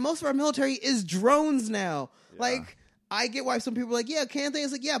 And most of our military is drones now. Yeah. I get why some people are like, yeah, can't they?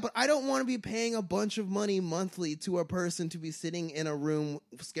 It's like, yeah, but I don't want to be paying a bunch of money monthly to a person to be sitting in a room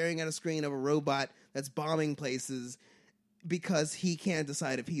staring at a screen of a robot that's bombing places because he can't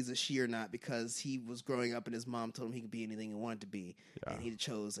decide if he's a she or not because he was growing up and his mom told him he could be anything he wanted to be, and he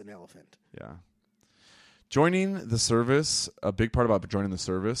chose an elephant. Yeah. Joining the service, a big part about joining the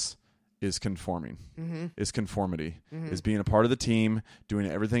service is conforming, is conformity, is being a part of the team, doing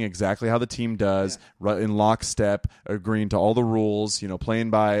everything exactly how the team does, in lockstep, agreeing to all the rules,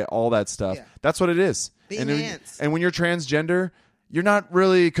 playing by all that stuff. Yeah. That's what it is. And when you're transgender, you're not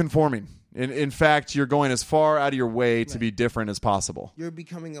really conforming. In fact, you're going as far out of your way to be different as possible. You're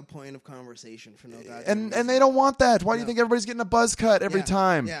becoming a point of conversation for no goddamn And they don't want that. Why do you think everybody's getting a buzz cut every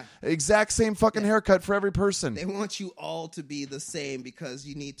time? Yeah. Exact same fucking haircut for every person. They want you all to be the same because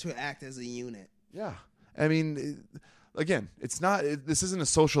you need to act as a unit. Yeah. I mean, again, this isn't a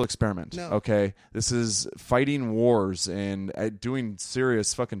social experiment, no. Okay? This is fighting wars and doing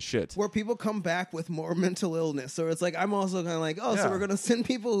serious fucking shit. Where people come back with more mental illness. So it's like, I'm also kind of like, so we're going to send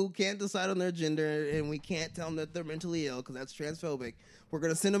people who can't decide on their gender and we can't tell them that they're mentally ill because that's transphobic. We're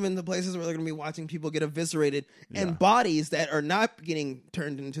going to send them into places where they're going to be watching people get eviscerated and bodies that are not getting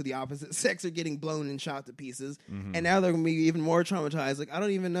turned into the opposite sex are getting blown and shot to pieces. And now they're going to be even more traumatized. Like, I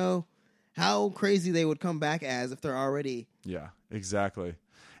don't even know how crazy they would come back as if they're already. Yeah, exactly.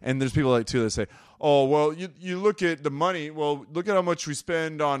 And there's people that say, oh, well, you look at the money. Well, look at how much we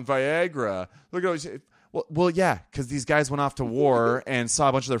spend on Viagra. Look at well, yeah, because these guys went off to war and saw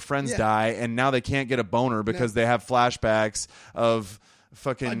a bunch of their friends die, and now they can't get a boner because they have flashbacks of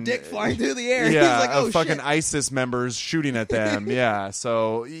fucking a dick flying through the air. Yeah, He's like, oh, of fucking shit. ISIS members shooting at them.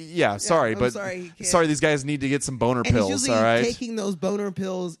 Sorry, but sorry, these guys need to get some boner pills. He's usually all right, taking those boner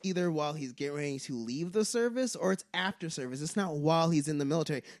pills either while he's getting ready to leave the service or it's after service. It's not while he's in the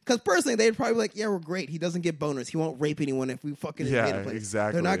military. Because personally, they'd probably be like, yeah, we're great. He doesn't get boners. He won't rape anyone if we fucking invade a place.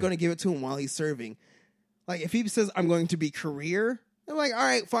 Exactly. They're not going to give it to him while he's serving. Like if he says, I'm going to be career. I'm like, all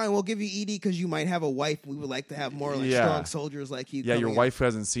right, fine. We'll give you ED because you might have a wife. We would like to have more strong soldiers like you. Yeah, your wife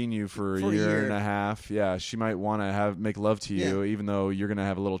hasn't seen you for a year and a half. Yeah, she might want to make love to you, even though you're going to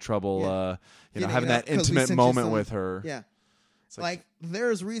have a little trouble, having that intimate moment with her. Yeah, like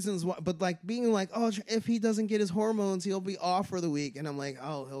there's reasons why, but like being like, oh, if he doesn't get his hormones, he'll be off for the week, and I'm like,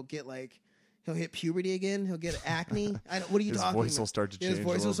 oh, he'll hit puberty again. He'll get acne. What are you talking about? His voice will start to change. His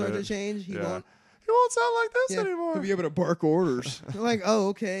voice will start to change. He won't. He won't sound like this anymore. He'll be able to bark orders. They're like, oh,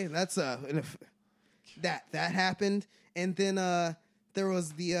 okay, that's that happened, and then there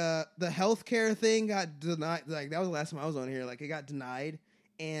was the healthcare thing got denied. Like that was the last time I was on here. Like it got denied,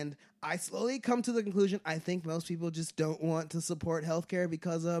 and I slowly come to the conclusion I think most people just don't want to support healthcare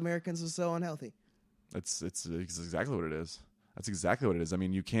because Americans are so unhealthy. It's exactly what it is. That's exactly what it is. I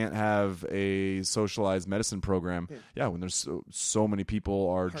mean, you can't have a socialized medicine program. Yeah, when there's so many people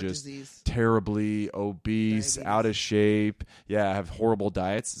are Heart just disease. Terribly obese, Diabetes. out of shape. Yeah, have horrible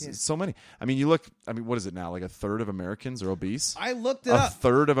diets. Yeah. So many. I mean, what is it now? Like a third of Americans are obese? I looked it up. A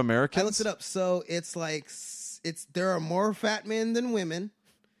third of Americans? I looked it up. So it's like there are more fat men than women.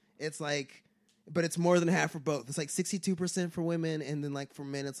 It's like, but it's more than half for both. It's like 62% for women, and then like for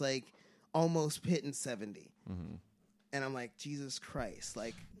men, it's like almost hitting 70. Mm-hmm. And I'm like, Jesus Christ!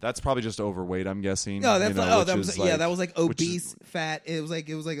 Like that's probably just overweight. I'm guessing. No, that's that was like obese, fat. It was like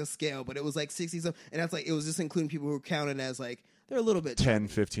a scale, but it was like 60 something, and that's like it was just including people who were counted as like they're a little bit 10,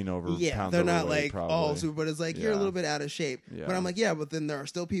 15 over. Yeah, pounds they're not overweight, like probably. all super, but it's like you're a little bit out of shape. Yeah. But I'm like, but then there are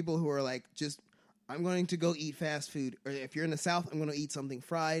still people who are like, just I'm going to go eat fast food, or if you're in the South, I'm going to eat something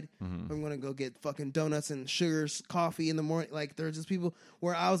fried. Mm-hmm. I'm going to go get fucking donuts and sugars, coffee in the morning. Like there's just people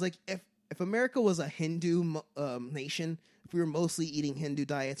where I was like, if America was a Hindu nation. If we were mostly eating Hindu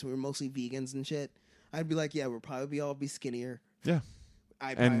diets and we were mostly vegans and shit, I'd be like, we'll probably all be skinnier. Yeah.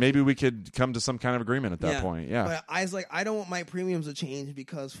 And maybe we could come to some kind of agreement at that point. Yeah. But I was like, I don't want my premiums to change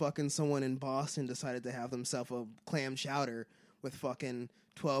because fucking someone in Boston decided to have themselves a clam chowder with fucking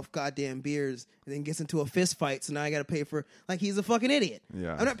 12 goddamn beers and then gets into a fist fight. So now I got to pay for, like, he's a fucking idiot.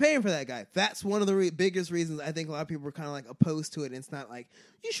 Yeah. I'm not paying for that guy. That's one of the biggest reasons I think a lot of people are kind of like opposed to it. And it's not like,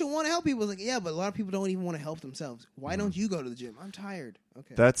 you should want to help people. It's like, yeah, but a lot of people don't even want to help themselves. Why don't you go to the gym? I'm tired.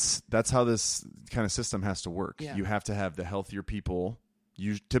 Okay. That's how this kind of system has to work. Yeah. You have to have the healthier people,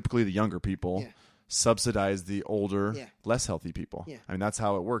 typically the younger people, subsidize the older, less healthy people. Yeah. I mean, that's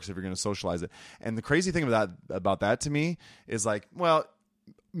how it works if you're going to socialize it. And the crazy thing about that to me is like, well,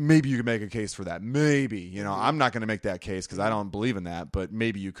 maybe you could make a case for that. Maybe, I'm not going to make that case because I don't believe in that, but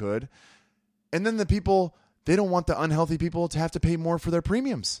maybe you could. And then the people, they don't want the unhealthy people to have to pay more for their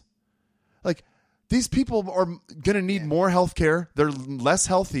premiums. Like, these people are going to need more health care. They're less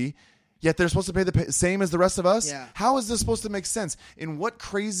healthy. yet they're supposed to pay the same as the rest of us? Yeah. How is this supposed to make sense? In what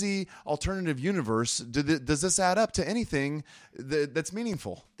crazy alternative universe does this add up to anything that's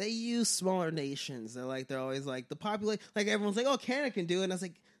meaningful? They use smaller nations. They're always like the population. Like everyone's like, oh, Canada can do it. And I was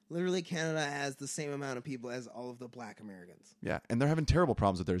like, literally, Canada has the same amount of people as all of the Black Americans. Yeah, and they're having terrible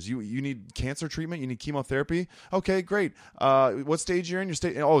problems with theirs. You need cancer treatment. You need chemotherapy. Okay, great. What stage you're in? Your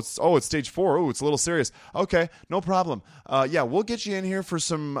stage? It's stage 4. Oh, it's a little serious. Okay, no problem. Yeah, we'll get you in here for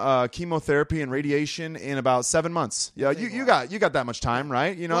some chemotherapy and radiation in about 7 months. Yeah, you got that much time,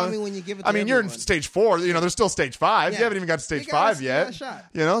 right? You know. Well, I mean, when you give it, to you're in stage 4. You know, there's still stage 5. Yeah. You haven't even got to stage 5 yet. You got a shot.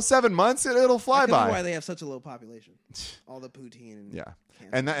 You know, 7 months, it'll fly by. That's why they have such a low population. All the poutine and yeah.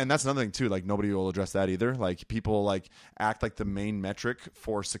 And that's another thing too. Like nobody will address that either. Like people like act like the main metric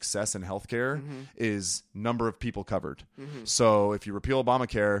for success in healthcare is number of people covered. So if you repeal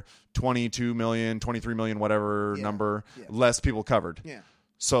Obamacare, 22 million, 23 million, whatever number, less people covered. Yeah.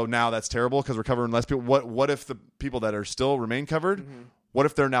 So now that's terrible because we're covering less people. What if the people that are still remain covered? What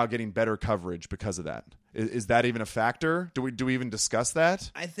if they're now getting better coverage because of that? Is that even a factor? Do we even discuss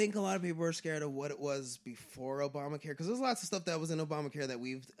that? I think a lot of people are scared of what it was before Obamacare, because there's lots of stuff that was in Obamacare that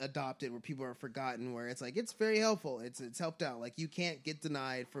we've adopted where people are forgotten, where it's like, it's very helpful. It's helped out. Like, you can't get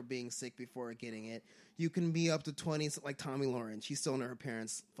denied for being sick before getting it. You can be up to 20, like Tommy Lauren. She's still in her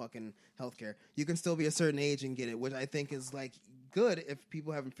parents' fucking healthcare. You can still be a certain age and get it, which I think is, like, good if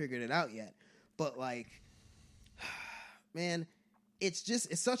people haven't figured it out yet. But, like, man, it's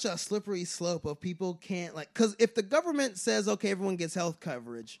such a slippery slope of people can't, like, because if the government says, okay, everyone gets health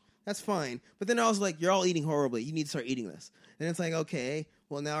coverage, that's fine. But then I was like, you're all eating horribly. You need to start eating this. And it's like, okay,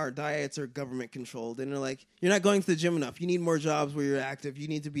 well, now our diets are government controlled. And they're like, you're not going to the gym enough. You need more jobs where you're active. You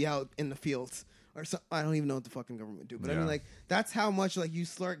need to be out in the fields. Or so, I don't even know what the fucking government do. But I mean, like, that's how much, like, you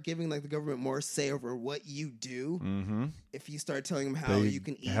start giving, like, the government more say over what you do. If you start telling them how you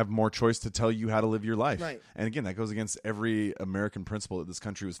can eat. Have more choice to tell you how to live your life. Right. And again, that goes against every American principle that this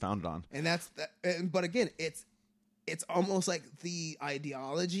country was founded on. And but again, it's almost like the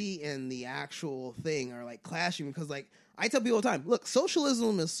ideology and the actual thing are, like, clashing, because, like, I tell people all the time, look,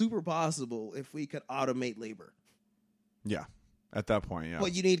 socialism is super possible if we could automate labor. Yeah. At that point, yeah.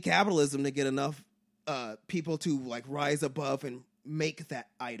 But you need capitalism to get enough people to, like, rise above and make that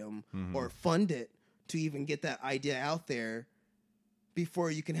item or fund it to even get that idea out there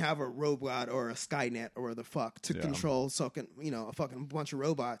before you can have a robot or a Skynet or the fuck to control a fucking bunch of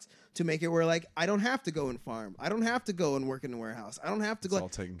robots to make it where, like, I don't have to go and farm. I don't have to go and work in the warehouse. I don't have to go. All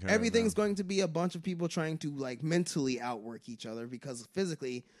taken care Everything's of, going to be a bunch of people trying to, like, mentally outwork each other, because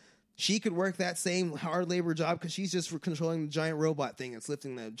physically she could work that same hard labor job because she's just controlling the giant robot thing that's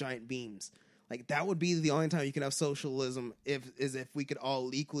lifting the giant beams. Like, that would be the only time you could have socialism if we could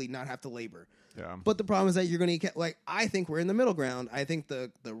all equally not have to labor. Yeah. But the problem is that you're going to, like, I think we're in the middle ground. I think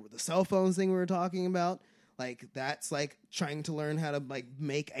the cell phones thing we were talking about, like, that's like trying to learn how to, like,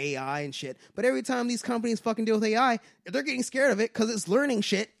 make AI and shit. But every time these companies fucking deal with AI, they're getting scared of it because it's learning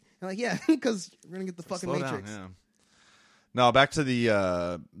shit. And like, yeah, because we're going to get the fucking Slow Matrix. Down, yeah. No, back to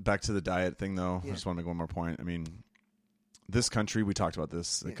the diet thing though. I just want to make one more point. I mean, this country, we talked about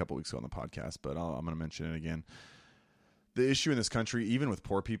this a couple weeks ago on the podcast, but I'm going to mention it again. The issue in this country, even with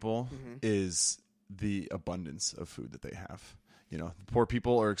poor people, is the abundance of food that they have. You know, poor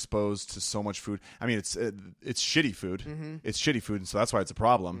people are exposed to so much food. I mean, it's shitty food. It's shitty food, and so that's why it's a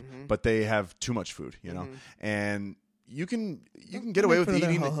problem. But they have too much food, you know, and you can get away with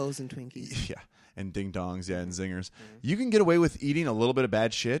eating ho-hos and Twinkies. Yeah. And ding dongs, and zingers. You can get away with eating a little bit of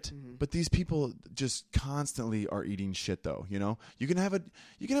bad shit, but these people just constantly are eating shit. Though, you know, you can have a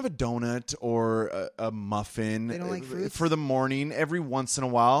donut or a muffin They don't like fruits? for the morning every once in a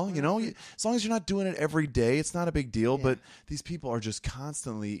while. You know, as long as you're not doing it every day, it's not a big deal. Yeah. But these people are just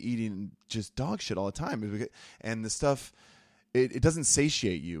constantly eating just dog shit all the time, and the stuff. It doesn't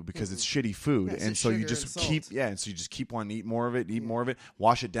satiate you because it's shitty food, Yeah, and so you sugar just and keep salt. and so you just keep wanting to eat more of it, more of it,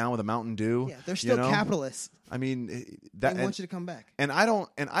 wash it down with a Mountain Dew. Yeah, they're still capitalists. I mean, They want you to come back. and I don't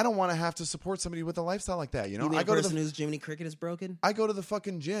want to have to support somebody with a lifestyle like that. You know, You mean I a go to person whose Jiminy Cricket is broken? I go to the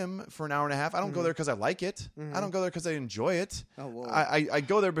fucking gym for an hour and a half. I don't go there because I like it. I don't go there because I enjoy it. Oh, whoa. I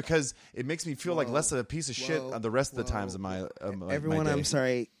go there because it makes me feel like less of a piece of shit Whoa. the rest of the times of my Everyone, my day. I'm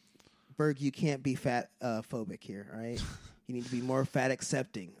sorry, Berg, you can't be fat phobic here. All right, you need to be more fat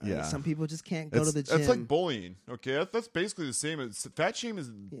accepting. All right? Yeah. Some people just can't go to the gym. That's like bullying. Okay, that's basically the same as fat shame is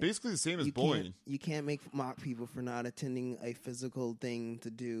basically the same as bullying. You can't mock people for not attending a physical thing to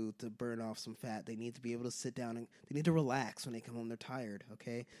do to burn off some fat. They need to be able to sit down and they need to relax when they come home. They're tired.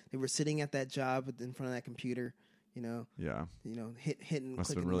 Okay, they were sitting at that job in front of that computer. Yeah. Hitting. Must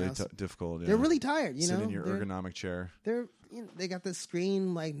have clicking been really the mouse. difficult. Yeah. They're really tired. Sit in your ergonomic chair. They got the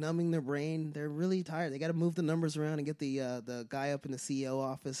screen like numbing their brain. They're really tired. They got to move the numbers around and get the guy up in the CEO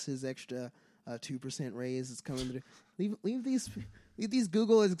office his extra 2% raise. It's coming to leave these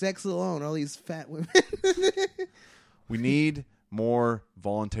Google execs alone. All these fat women. We need more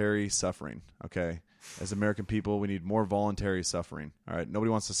voluntary suffering. Okay. As American people, we need more voluntary suffering. All right,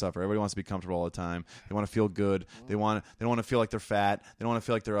 nobody wants to suffer. Everybody wants to be comfortable all the time. They want to feel good. They don't want to feel like they're fat. They don't want to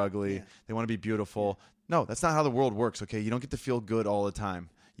feel like they're ugly. Yeah. They want to be beautiful. No, that's not how the world works. Okay, you don't get to feel good all the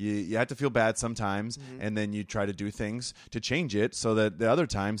time. You have to feel bad sometimes, and then you try to do things to change it so that the other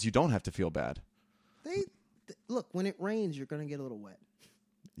times you don't have to feel bad. Look, when it rains, you're going to get a little wet.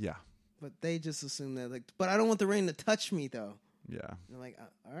 Yeah. But they just assume that, like, but I don't want the rain to touch me, though. Yeah. They're like,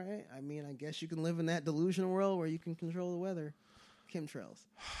 all right. I mean, I guess you can live in that delusional world where you can control the weather. Chemtrails.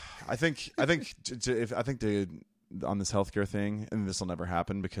 I think on this healthcare thing, and this will never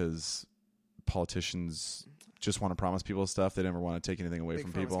happen because politicians just want to promise people stuff. They never want to take anything away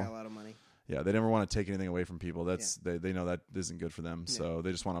from people. Got a lot of money. Yeah, they never want to take anything away from people. They know that isn't good for them. So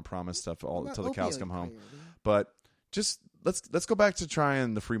they just want to promise stuff all until the cows come home. But just let's go back to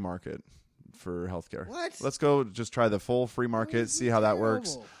trying the free market for healthcare. What? Let's go just try the full free market, see how that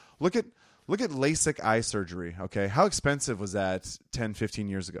works. Look at LASIK eye surgery, okay? How expensive was that 10, 15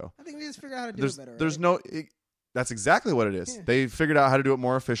 years ago? I think we just figured out how to do it better. There's that's exactly what it is. Yeah. They figured out how to do it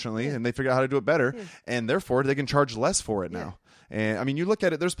more efficiently, and they figured out how to do it better, and therefore they can charge less for it now. And I mean, you look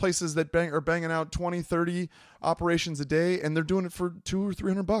at it, there's places that are banging out 20, 30 operations a day, and they're doing it for $200 or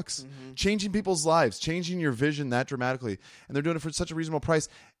 $300, changing people's lives, changing your vision that dramatically. And they're doing it for such a reasonable price.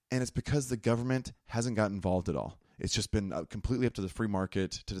 And it's because the government hasn't got involved at all. It's just been completely up to the free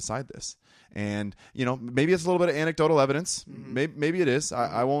market to decide this. And, maybe it's a little bit of anecdotal evidence. Maybe it is.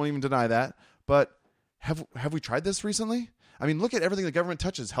 I won't even deny that. But have we tried this recently? I mean, look at everything the government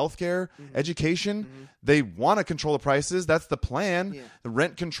touches. Healthcare, education. They want to control the prices. That's the plan. Yeah. The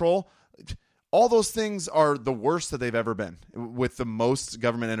rent control. All those things are the worst that they've ever been with the most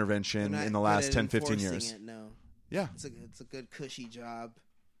government intervention in the last 10, 15 years. No. Yeah. It's a good cushy job.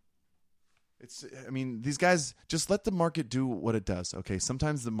 These guys just let the market do what it does. Okay.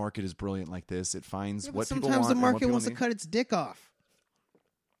 Sometimes the market is brilliant like this. It finds what people want. Sometimes the market wants to cut its dick off.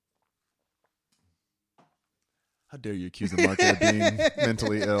 How dare you accuse the market of being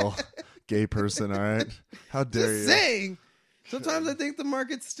mentally ill, gay person? All right, how dare you? Saying. Sometimes I think the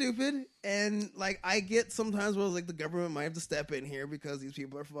market's stupid, and like I get sometimes where like the government might have to step in here because these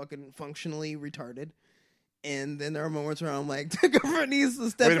people are fucking functionally retarded. And then there are moments where I'm like, the government needs to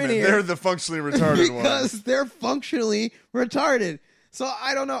step in here. They're the functionally retarded ones because they're functionally retarded. So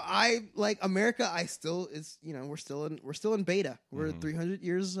I don't know. I like America. We're still in beta. We're 300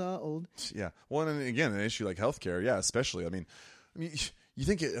 years old. Yeah. Well, and again, an issue like healthcare. Yeah, especially. I mean, you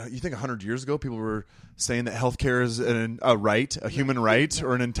think 100 years ago people were saying that healthcare is a right, a human right,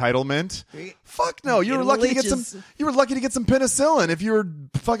 or an entitlement? Fuck no. You were lucky to get some. You were lucky to get some penicillin if you were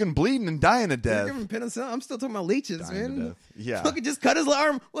fucking bleeding and dying to death. Penicillin. I'm still talking about leeches, dying man. Yeah. Fucking just cut his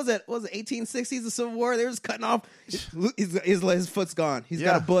arm. What was it 1860s, the Civil War? They were just cutting off. His foot's gone. He's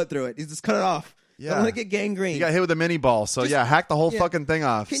got a bullet through it. He's just cut it off. Yeah. Don't let it get gangrene. He got hit with a mini ball, so hack the whole fucking thing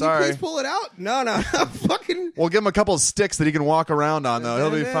off. Can Sorry. you please pull it out? No. Fucking. We'll give him a couple of sticks that he can walk around on, though.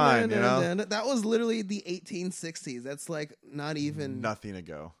 He'll be fine, That was literally the 1860s. That's like not even nothing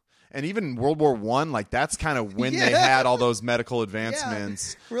ago. And even World War I, like that's kind of when they had all those medical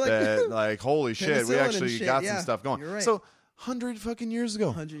advancements. That, like, holy shit, we actually got some stuff going. You're right. So 100 fucking years ago,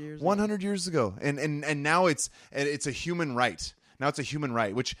 100 years ago, and now it's a human right. Now it's a human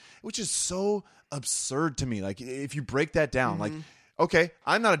right, which is so absurd to me. Like if you break that down, like, okay,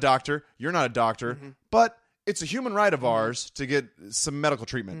 I'm not a doctor, you're not a doctor, but it's a human right of ours to get some medical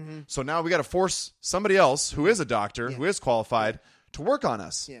treatment. So now we got to force somebody else who is a doctor, who is qualified, to work on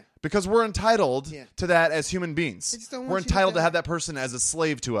us because we're entitled to that as human beings. We're entitled to have that person as a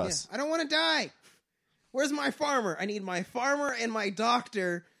slave to us. I don't want to die. Where's my farmer? I need my farmer and my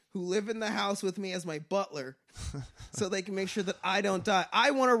doctor who live in the house with me as my butler so they can make sure that I don't die.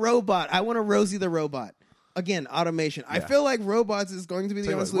 I want a robot. I want a Rosie the robot. Again, automation. I feel like robots is going to be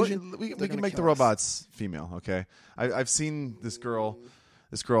the only solution. We can make the robots female, okay? I've seen this girl.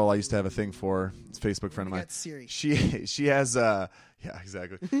 This girl I used to have a thing for. It's a Facebook friend of mine. Siri. She has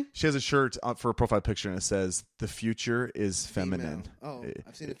exactly. She has a shirt for a profile picture and it says the future is feminine. Oh,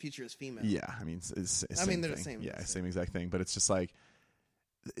 I've seen the future is female. Yeah, I mean it's they're the same. Yeah, same exact thing. But it's just like,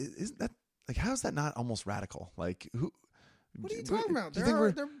 isn't that like how is that not almost radical? Like who? What are you talking about?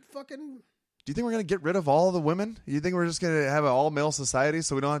 They're fucking. Do you think we're going to get rid of all the women? You think we're just going to have an all-male society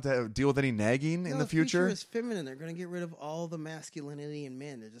so we don't have to deal with any nagging in the future? The future is feminine. They're going to get rid of all the masculinity in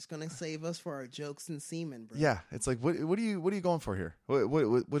men. They're just going to save us for our jokes and semen, bro. Yeah, it's like, what are you going for here? What is he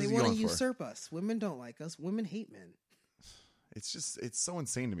going for? They want to usurp us. Women don't like us. Women hate men. It's so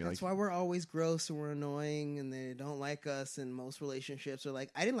insane to me. That's why we're always gross and we're annoying and they don't like us, and most relationships are like,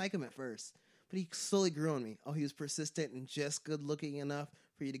 I didn't like him at first, but he slowly grew on me. Oh, he was persistent and just good looking enough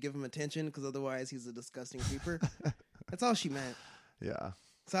for you to give him attention, because otherwise he's a disgusting creeper. That's all she meant. Yeah.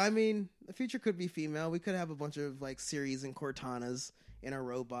 So, I mean, the future could be female. We could have a bunch of, like, Ceres and Cortanas in our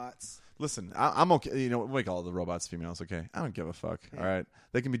robots. Listen, I'm okay. You know, we'll make all the robots females, okay? I don't give a fuck, all right?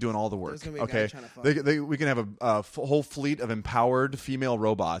 They can be doing all the work, okay? We can have a whole fleet of empowered female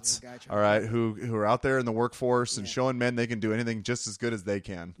robots, all right, who are out there in the workforce and showing men they can do anything just as good as they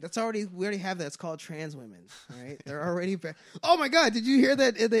can. We already have that. It's called trans women, right? They're already oh, my God, did you hear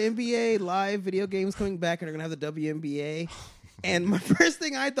that the NBA live video games coming back and they're going to have the WNBA? And my first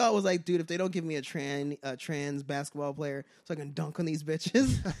thing I thought was like, dude, if they don't give me a trans basketball player so I can dunk on these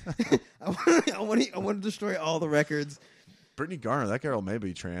bitches, I want to destroy all the records. Brittany Garner, that girl may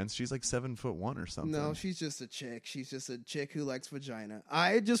be trans. She's like 7'1" or something. No, she's just a chick. She's just a chick who likes vagina.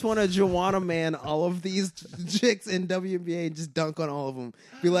 I just want to Joanna Man all of these chicks in WNBA and just dunk on all of them.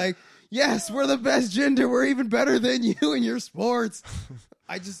 Be like, yes, we're the best gender. We're even better than you in your sports.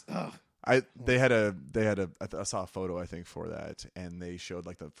 I saw a photo, I think, for that, and they showed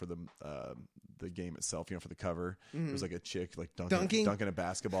like the game itself, you know, for the cover. Mm-hmm. It was like a chick like dunking a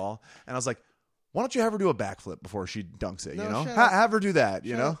basketball, and I was like, why don't you have her do a backflip before she dunks it? No, you know, have her do that.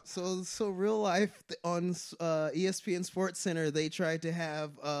 You know, so real life on ESPN Sports Center, they tried to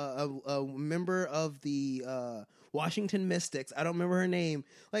have a member of the Washington Mystics, I don't remember her name,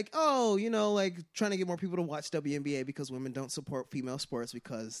 like, oh, you know, like trying to get more people to watch WNBA because women don't support female sports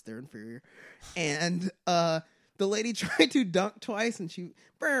because they're inferior. And the lady tried to dunk twice and she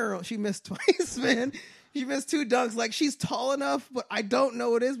missed twice, man. She missed 2 dunks. Like, she's tall enough, but I don't know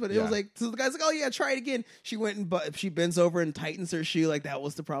what it is. But it was like, so the guy's like, oh yeah, try it again. She went and she bends over and tightens her shoe. Like, that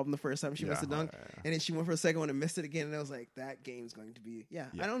was the problem the first time she missed a dunk. And then she went for a second one and missed it again. And I was like, that game's going to be,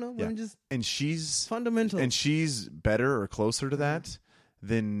 I don't know. And she's fundamental. And she's better or closer to that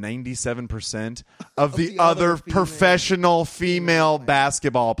than 97% of the other professional female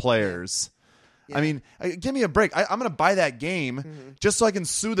basketball players. Yeah. I mean, give me a break. I'm going to buy that game just so I can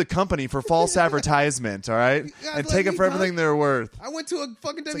sue the company for false advertisement, all right? And take it for everything they're worth. I went to a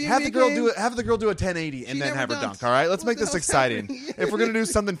fucking WNBA have the girl do a 1080 and then have her dunk, all right? Let's make this exciting. If we're going to do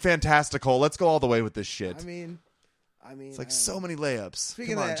something fantastical, let's go all the way with this shit. I mean, it's like so many layups.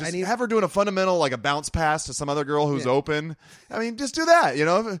 Come on, just have her doing a fundamental, like a bounce pass to some other girl who's open. I mean, just do that, you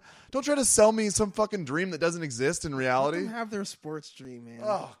know? Don't try to sell me some fucking dream that doesn't exist in reality. Let them have their sports dream, man.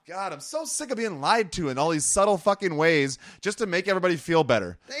 Oh, God, I'm so sick of being lied to in all these subtle fucking ways just to make everybody feel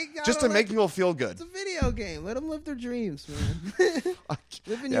better. Just to make people feel good. It's a video game. Let them live their dreams, man.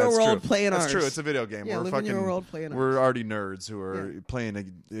 Live in your world, play in ours. That's true. It's a video game. Yeah, live in your world, play in ours. We're already nerds who are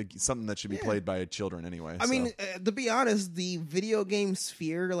playing something that should be played by children anyway. I mean, to be honest, the video game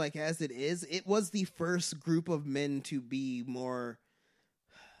sphere, like as it is, it was the first group of men to be more...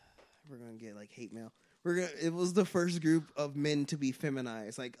 We're going to get like hate mail. It was the first group of men to be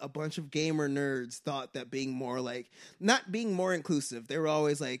feminized. Like a bunch of gamer nerds thought that being more like, not being more inclusive. They were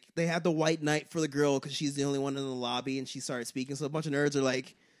always like, they had the white knight for the girl because she's the only one in the lobby and she started speaking. So a bunch of nerds are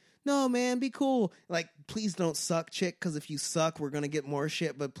like, no, man, be cool. Like, please don't suck, chick, because if you suck, we're going to get more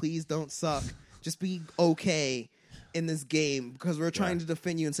shit, but please don't suck. Just be okay in this game because we're trying to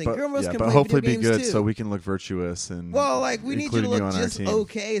defend you and saying girls can play hopefully video be games good too. So we can look virtuous and we need you to look just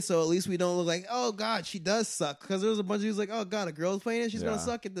okay so at least we don't look like, oh God, she does suck, because there was a bunch of dudes like, oh God, a girl's playing it, she's gonna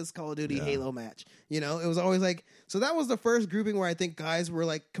suck at this Call of Duty Halo match, you know. It was always like, so that was the first grouping where I think guys were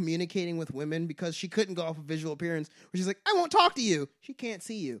like communicating with women because she couldn't go off of visual appearance, where she's like, I won't talk to you, she can't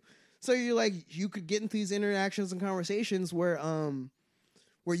see you, so you're like, you could get into these interactions and conversations where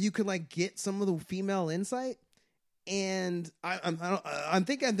you could like get some of the female insight. And I'm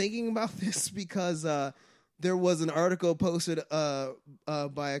thinking about this because there was an article posted by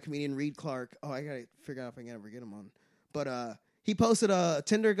a comedian, Reed Clark. Oh, I gotta figure out if I can ever get him on. But he posted a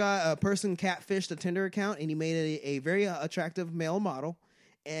person catfished a Tinder account, and he made a very attractive male model.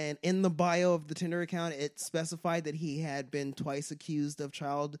 And in the bio of the Tinder account, it specified that he had been twice accused of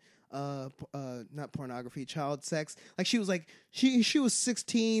child sex. Like she was like she was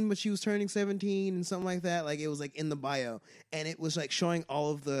 16, but she was turning 17 and something like that. Like it was like in the bio, and it was like showing all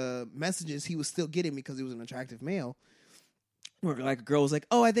of the messages he was still getting because he was an attractive male. Where like a girl was like,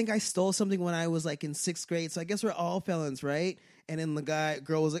 oh, I think I stole something when I was like in 6th grade, so I guess we're all felons, right? And then the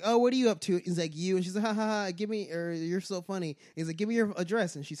girl was like, "Oh, what are you up to?" He's like, "You." And she's like, "Ha ha ha, give me," or "You're so funny." He's like, "Give me your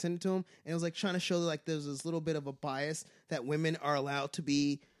address." And she sent it to him. And it was like trying to show that like there's this little bit of a bias that women are allowed to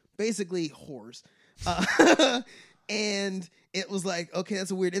be basically whores. And it was like, okay,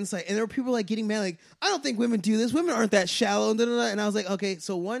 that's a weird insight. And there were people like getting mad, like, I don't think women do this. Women aren't that shallow. And I was like, okay,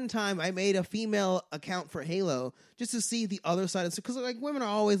 so one time I made a female account for Halo just to see the other side of it. Because like women are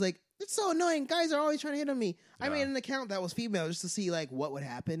always like, it's so annoying. Guys are always trying to hit on me. Yeah. I made an account that was female just to see like what would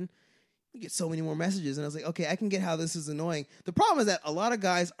happen. You get so many more messages. And I was like, okay, I can get how this is annoying. The problem is that a lot of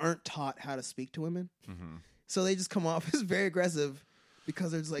guys aren't taught how to speak to women. Mm-hmm. So they just come off as very aggressive.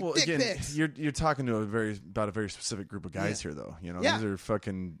 Because there's like dick pics. You're talking to about a very specific group of guys here, though. You know, these are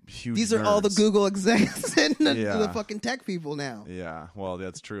fucking huge. These are nerds. all the Google execs and the fucking tech people now. Yeah, well,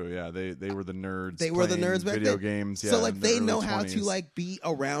 that's true. Yeah, they were the nerds. They were the nerds back video then. games. Yeah, so like they know how 20s. to like be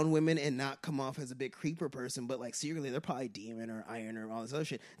around women and not come off as a big creeper person, but like secretly they're probably demon or iron or all this other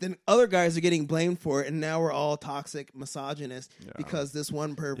shit. Then other guys are getting blamed for it, and now we're all toxic misogynists because this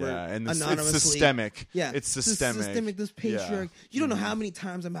one pervert anonymously. It's systemic. Yeah, it's systemic. This patriarch. You don't know how many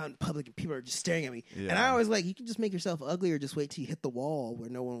times I'm out in public and people are just staring at me. Yeah. And I always like, you can just make yourself ugly or just wait till you hit the wall where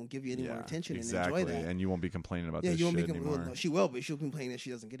no one will give you any more attention and enjoy that. And you won't be complaining about this shit anymore. No, she will, but she'll complain that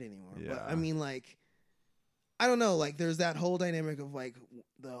she doesn't get it anymore. Yeah. But I mean, like, I don't know. Like, there's that whole dynamic of like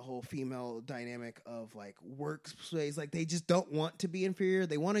the whole female dynamic of like workspace. Like, they just don't want to be inferior.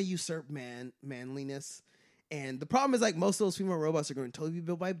 They want to usurp manliness. And the problem is like most of those female robots are going to totally be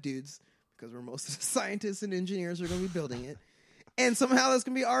built by dudes because we're most of the scientists and engineers are going to be building it. And somehow that's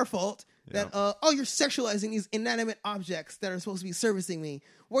going to be our fault that, you're sexualizing these inanimate objects that are supposed to be servicing me.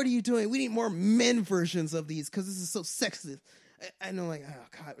 What are you doing? We need more men versions of these because this is so sexist. I know, like,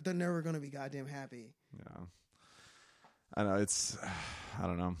 oh, God, they're never going to be goddamn happy. Yeah. I know, I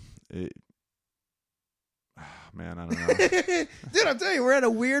don't know. Man, I don't know. Dude, I'm telling you, we're at a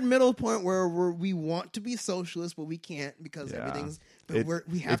weird middle point where we want to be socialist, but we can't because everything's...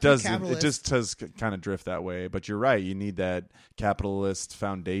 we have to be capitalist. It just does kind of drift that way. But you're right. You need that capitalist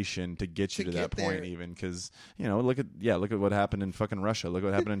foundation to get you to that point, even because look at what happened in fucking Russia. Look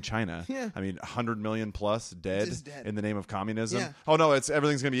what happened in China. Yeah. I mean, 100 million plus dead in the name of communism. Yeah. Oh no,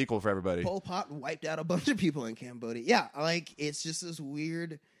 everything's gonna be equal for everybody. Pol Pot wiped out a bunch of people in Cambodia. Yeah, like it's just this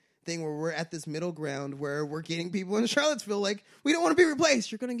weird thing where we're at this middle ground where we're getting people in Charlottesville like we don't want to be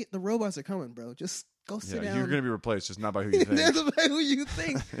replaced. You're gonna get the robots are coming, bro. Just go sit down. You're gonna be replaced, just not by who you think. That's by who you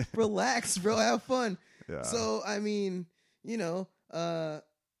think. Relax, bro. Have fun. Yeah. So I mean, Marshawn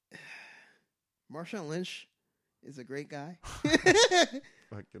Lynch is a great guy.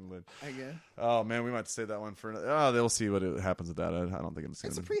 Fucking Lynch. I guess. Oh man, we might save that one for. They'll see what happens with that. I don't think it's gonna.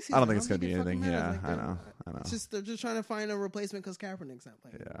 It's a preseason. I don't think it's gonna be anything. Yeah, like I know. It's just they're just trying to find a replacement because Kaepernick's not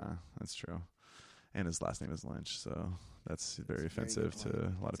playing. Yeah, that's true. And his last name is Lynch, so that's very offensive to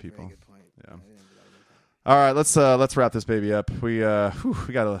a lot of people. Very good point. Yeah. All right, let's wrap this baby up. We got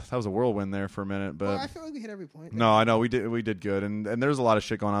that was a whirlwind there for a minute, but I feel like we hit every point. No, I know we did good, and there's a lot of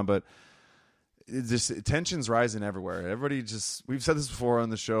shit going on, but just tension's rising everywhere. Everybody we've said this before on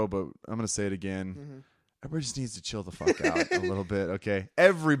the show, but I'm gonna say it again. Mm-hmm. Everybody just needs to chill the fuck out a little bit, okay?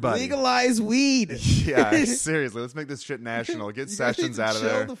 Everybody legalize weed. Yeah, seriously, let's make this shit national. Get Sessions out of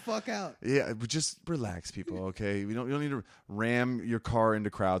there. Chill the fuck out. Yeah, just relax, people. Okay, you don't need to ram your car into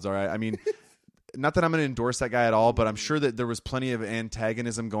crowds. All right, I mean. Not that I'm going to endorse that guy at all, but I'm sure that there was plenty of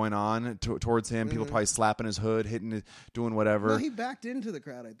antagonism going on towards him. People probably slapping his hood, hitting it, doing whatever. No, he backed into the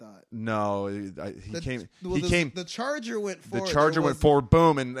crowd, I thought. No, he came. The Charger went forward. The Charger went forward,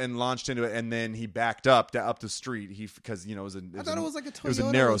 boom, and launched into it, and then he backed up the street. Because it was I thought it was like a Toyota. It was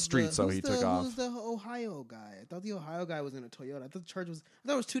a narrow street, so he took off. Who's the Ohio guy? I thought the Ohio guy was in a Toyota. I thought the Charger was. I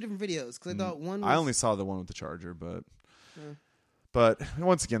thought it was two different videos because I thought one. I only saw the one with the Charger, but. Yeah. But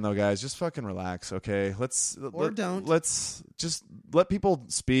once again, though, guys, just fucking relax, okay? Let's just let people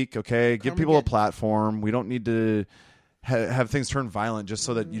speak, okay? Give people a platform. We don't need to have things turn violent just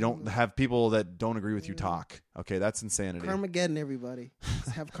so that you don't have people that don't agree with you talk, okay? That's insanity. Carmageddon, everybody. Let's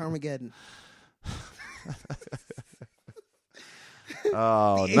have Carmageddon.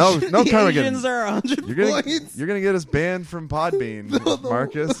 Oh no Carmageddon! Asians are 100 points. You're gonna get us banned from Podbean,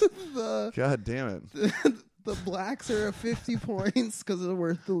 Marcus. God damn it. The blacks are at 50 points because they're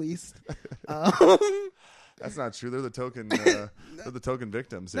worth the least. That's not true. They're the token. They're the token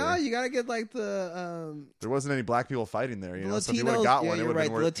victims. No, you gotta get like the. There wasn't any black people fighting there. Latinos, so if you would have got one, it would have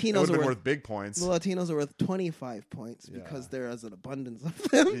right. been worth big points. The Latinos are worth 25 points because there is an abundance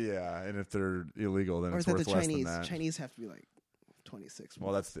of them. Yeah, and if they're illegal, then or it's is worth the less Chinese? than that. Chinese have to be like 26.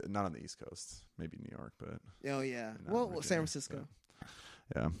 Well, that's not on the East Coast. Maybe New York, but oh yeah. Well, San Francisco.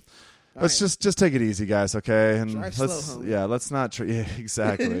 Yeah. Let's just take it easy, guys, okay? And Drive let's slow, homie. let's not yeah,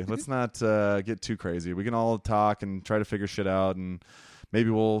 exactly. Let's not get too crazy. We can all talk and try to figure shit out, and maybe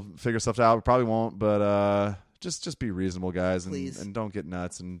we'll figure stuff out. We probably won't, but just be reasonable, guys, and don't get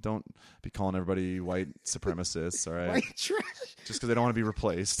nuts, and don't be calling everybody white supremacists. All right, White trash. just because they don't want to be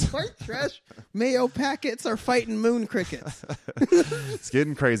replaced. White trash. Mayo packets are fighting moon crickets. It's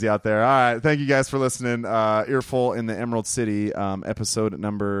getting crazy out there. All right, thank you guys for listening. Earful in the Emerald City, episode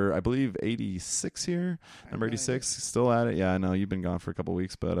number, I believe, 86 here. Number 86, still at it. Yeah, I know you've been gone for a couple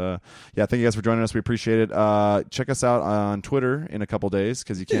weeks, but yeah, thank you guys for joining us. We appreciate it. Check us out on Twitter in a couple days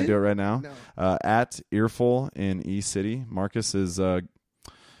because you can't do it right now. No. At Earful in E City. Marcus is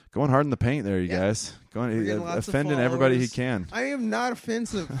going hard in the paint there, you guys. Offending everybody he can. I am not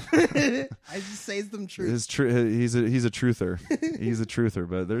offensive. I just say some truth. He's a truther. He's a truther,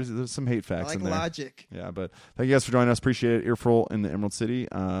 but there's some hate facts in there. Logic. Yeah, but thank you guys for joining us. Appreciate it. Earful in the Emerald City.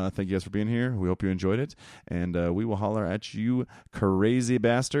 Thank you guys for being here. We hope you enjoyed it, and we will holler at you crazy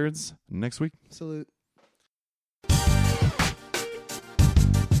bastards next week. Salute.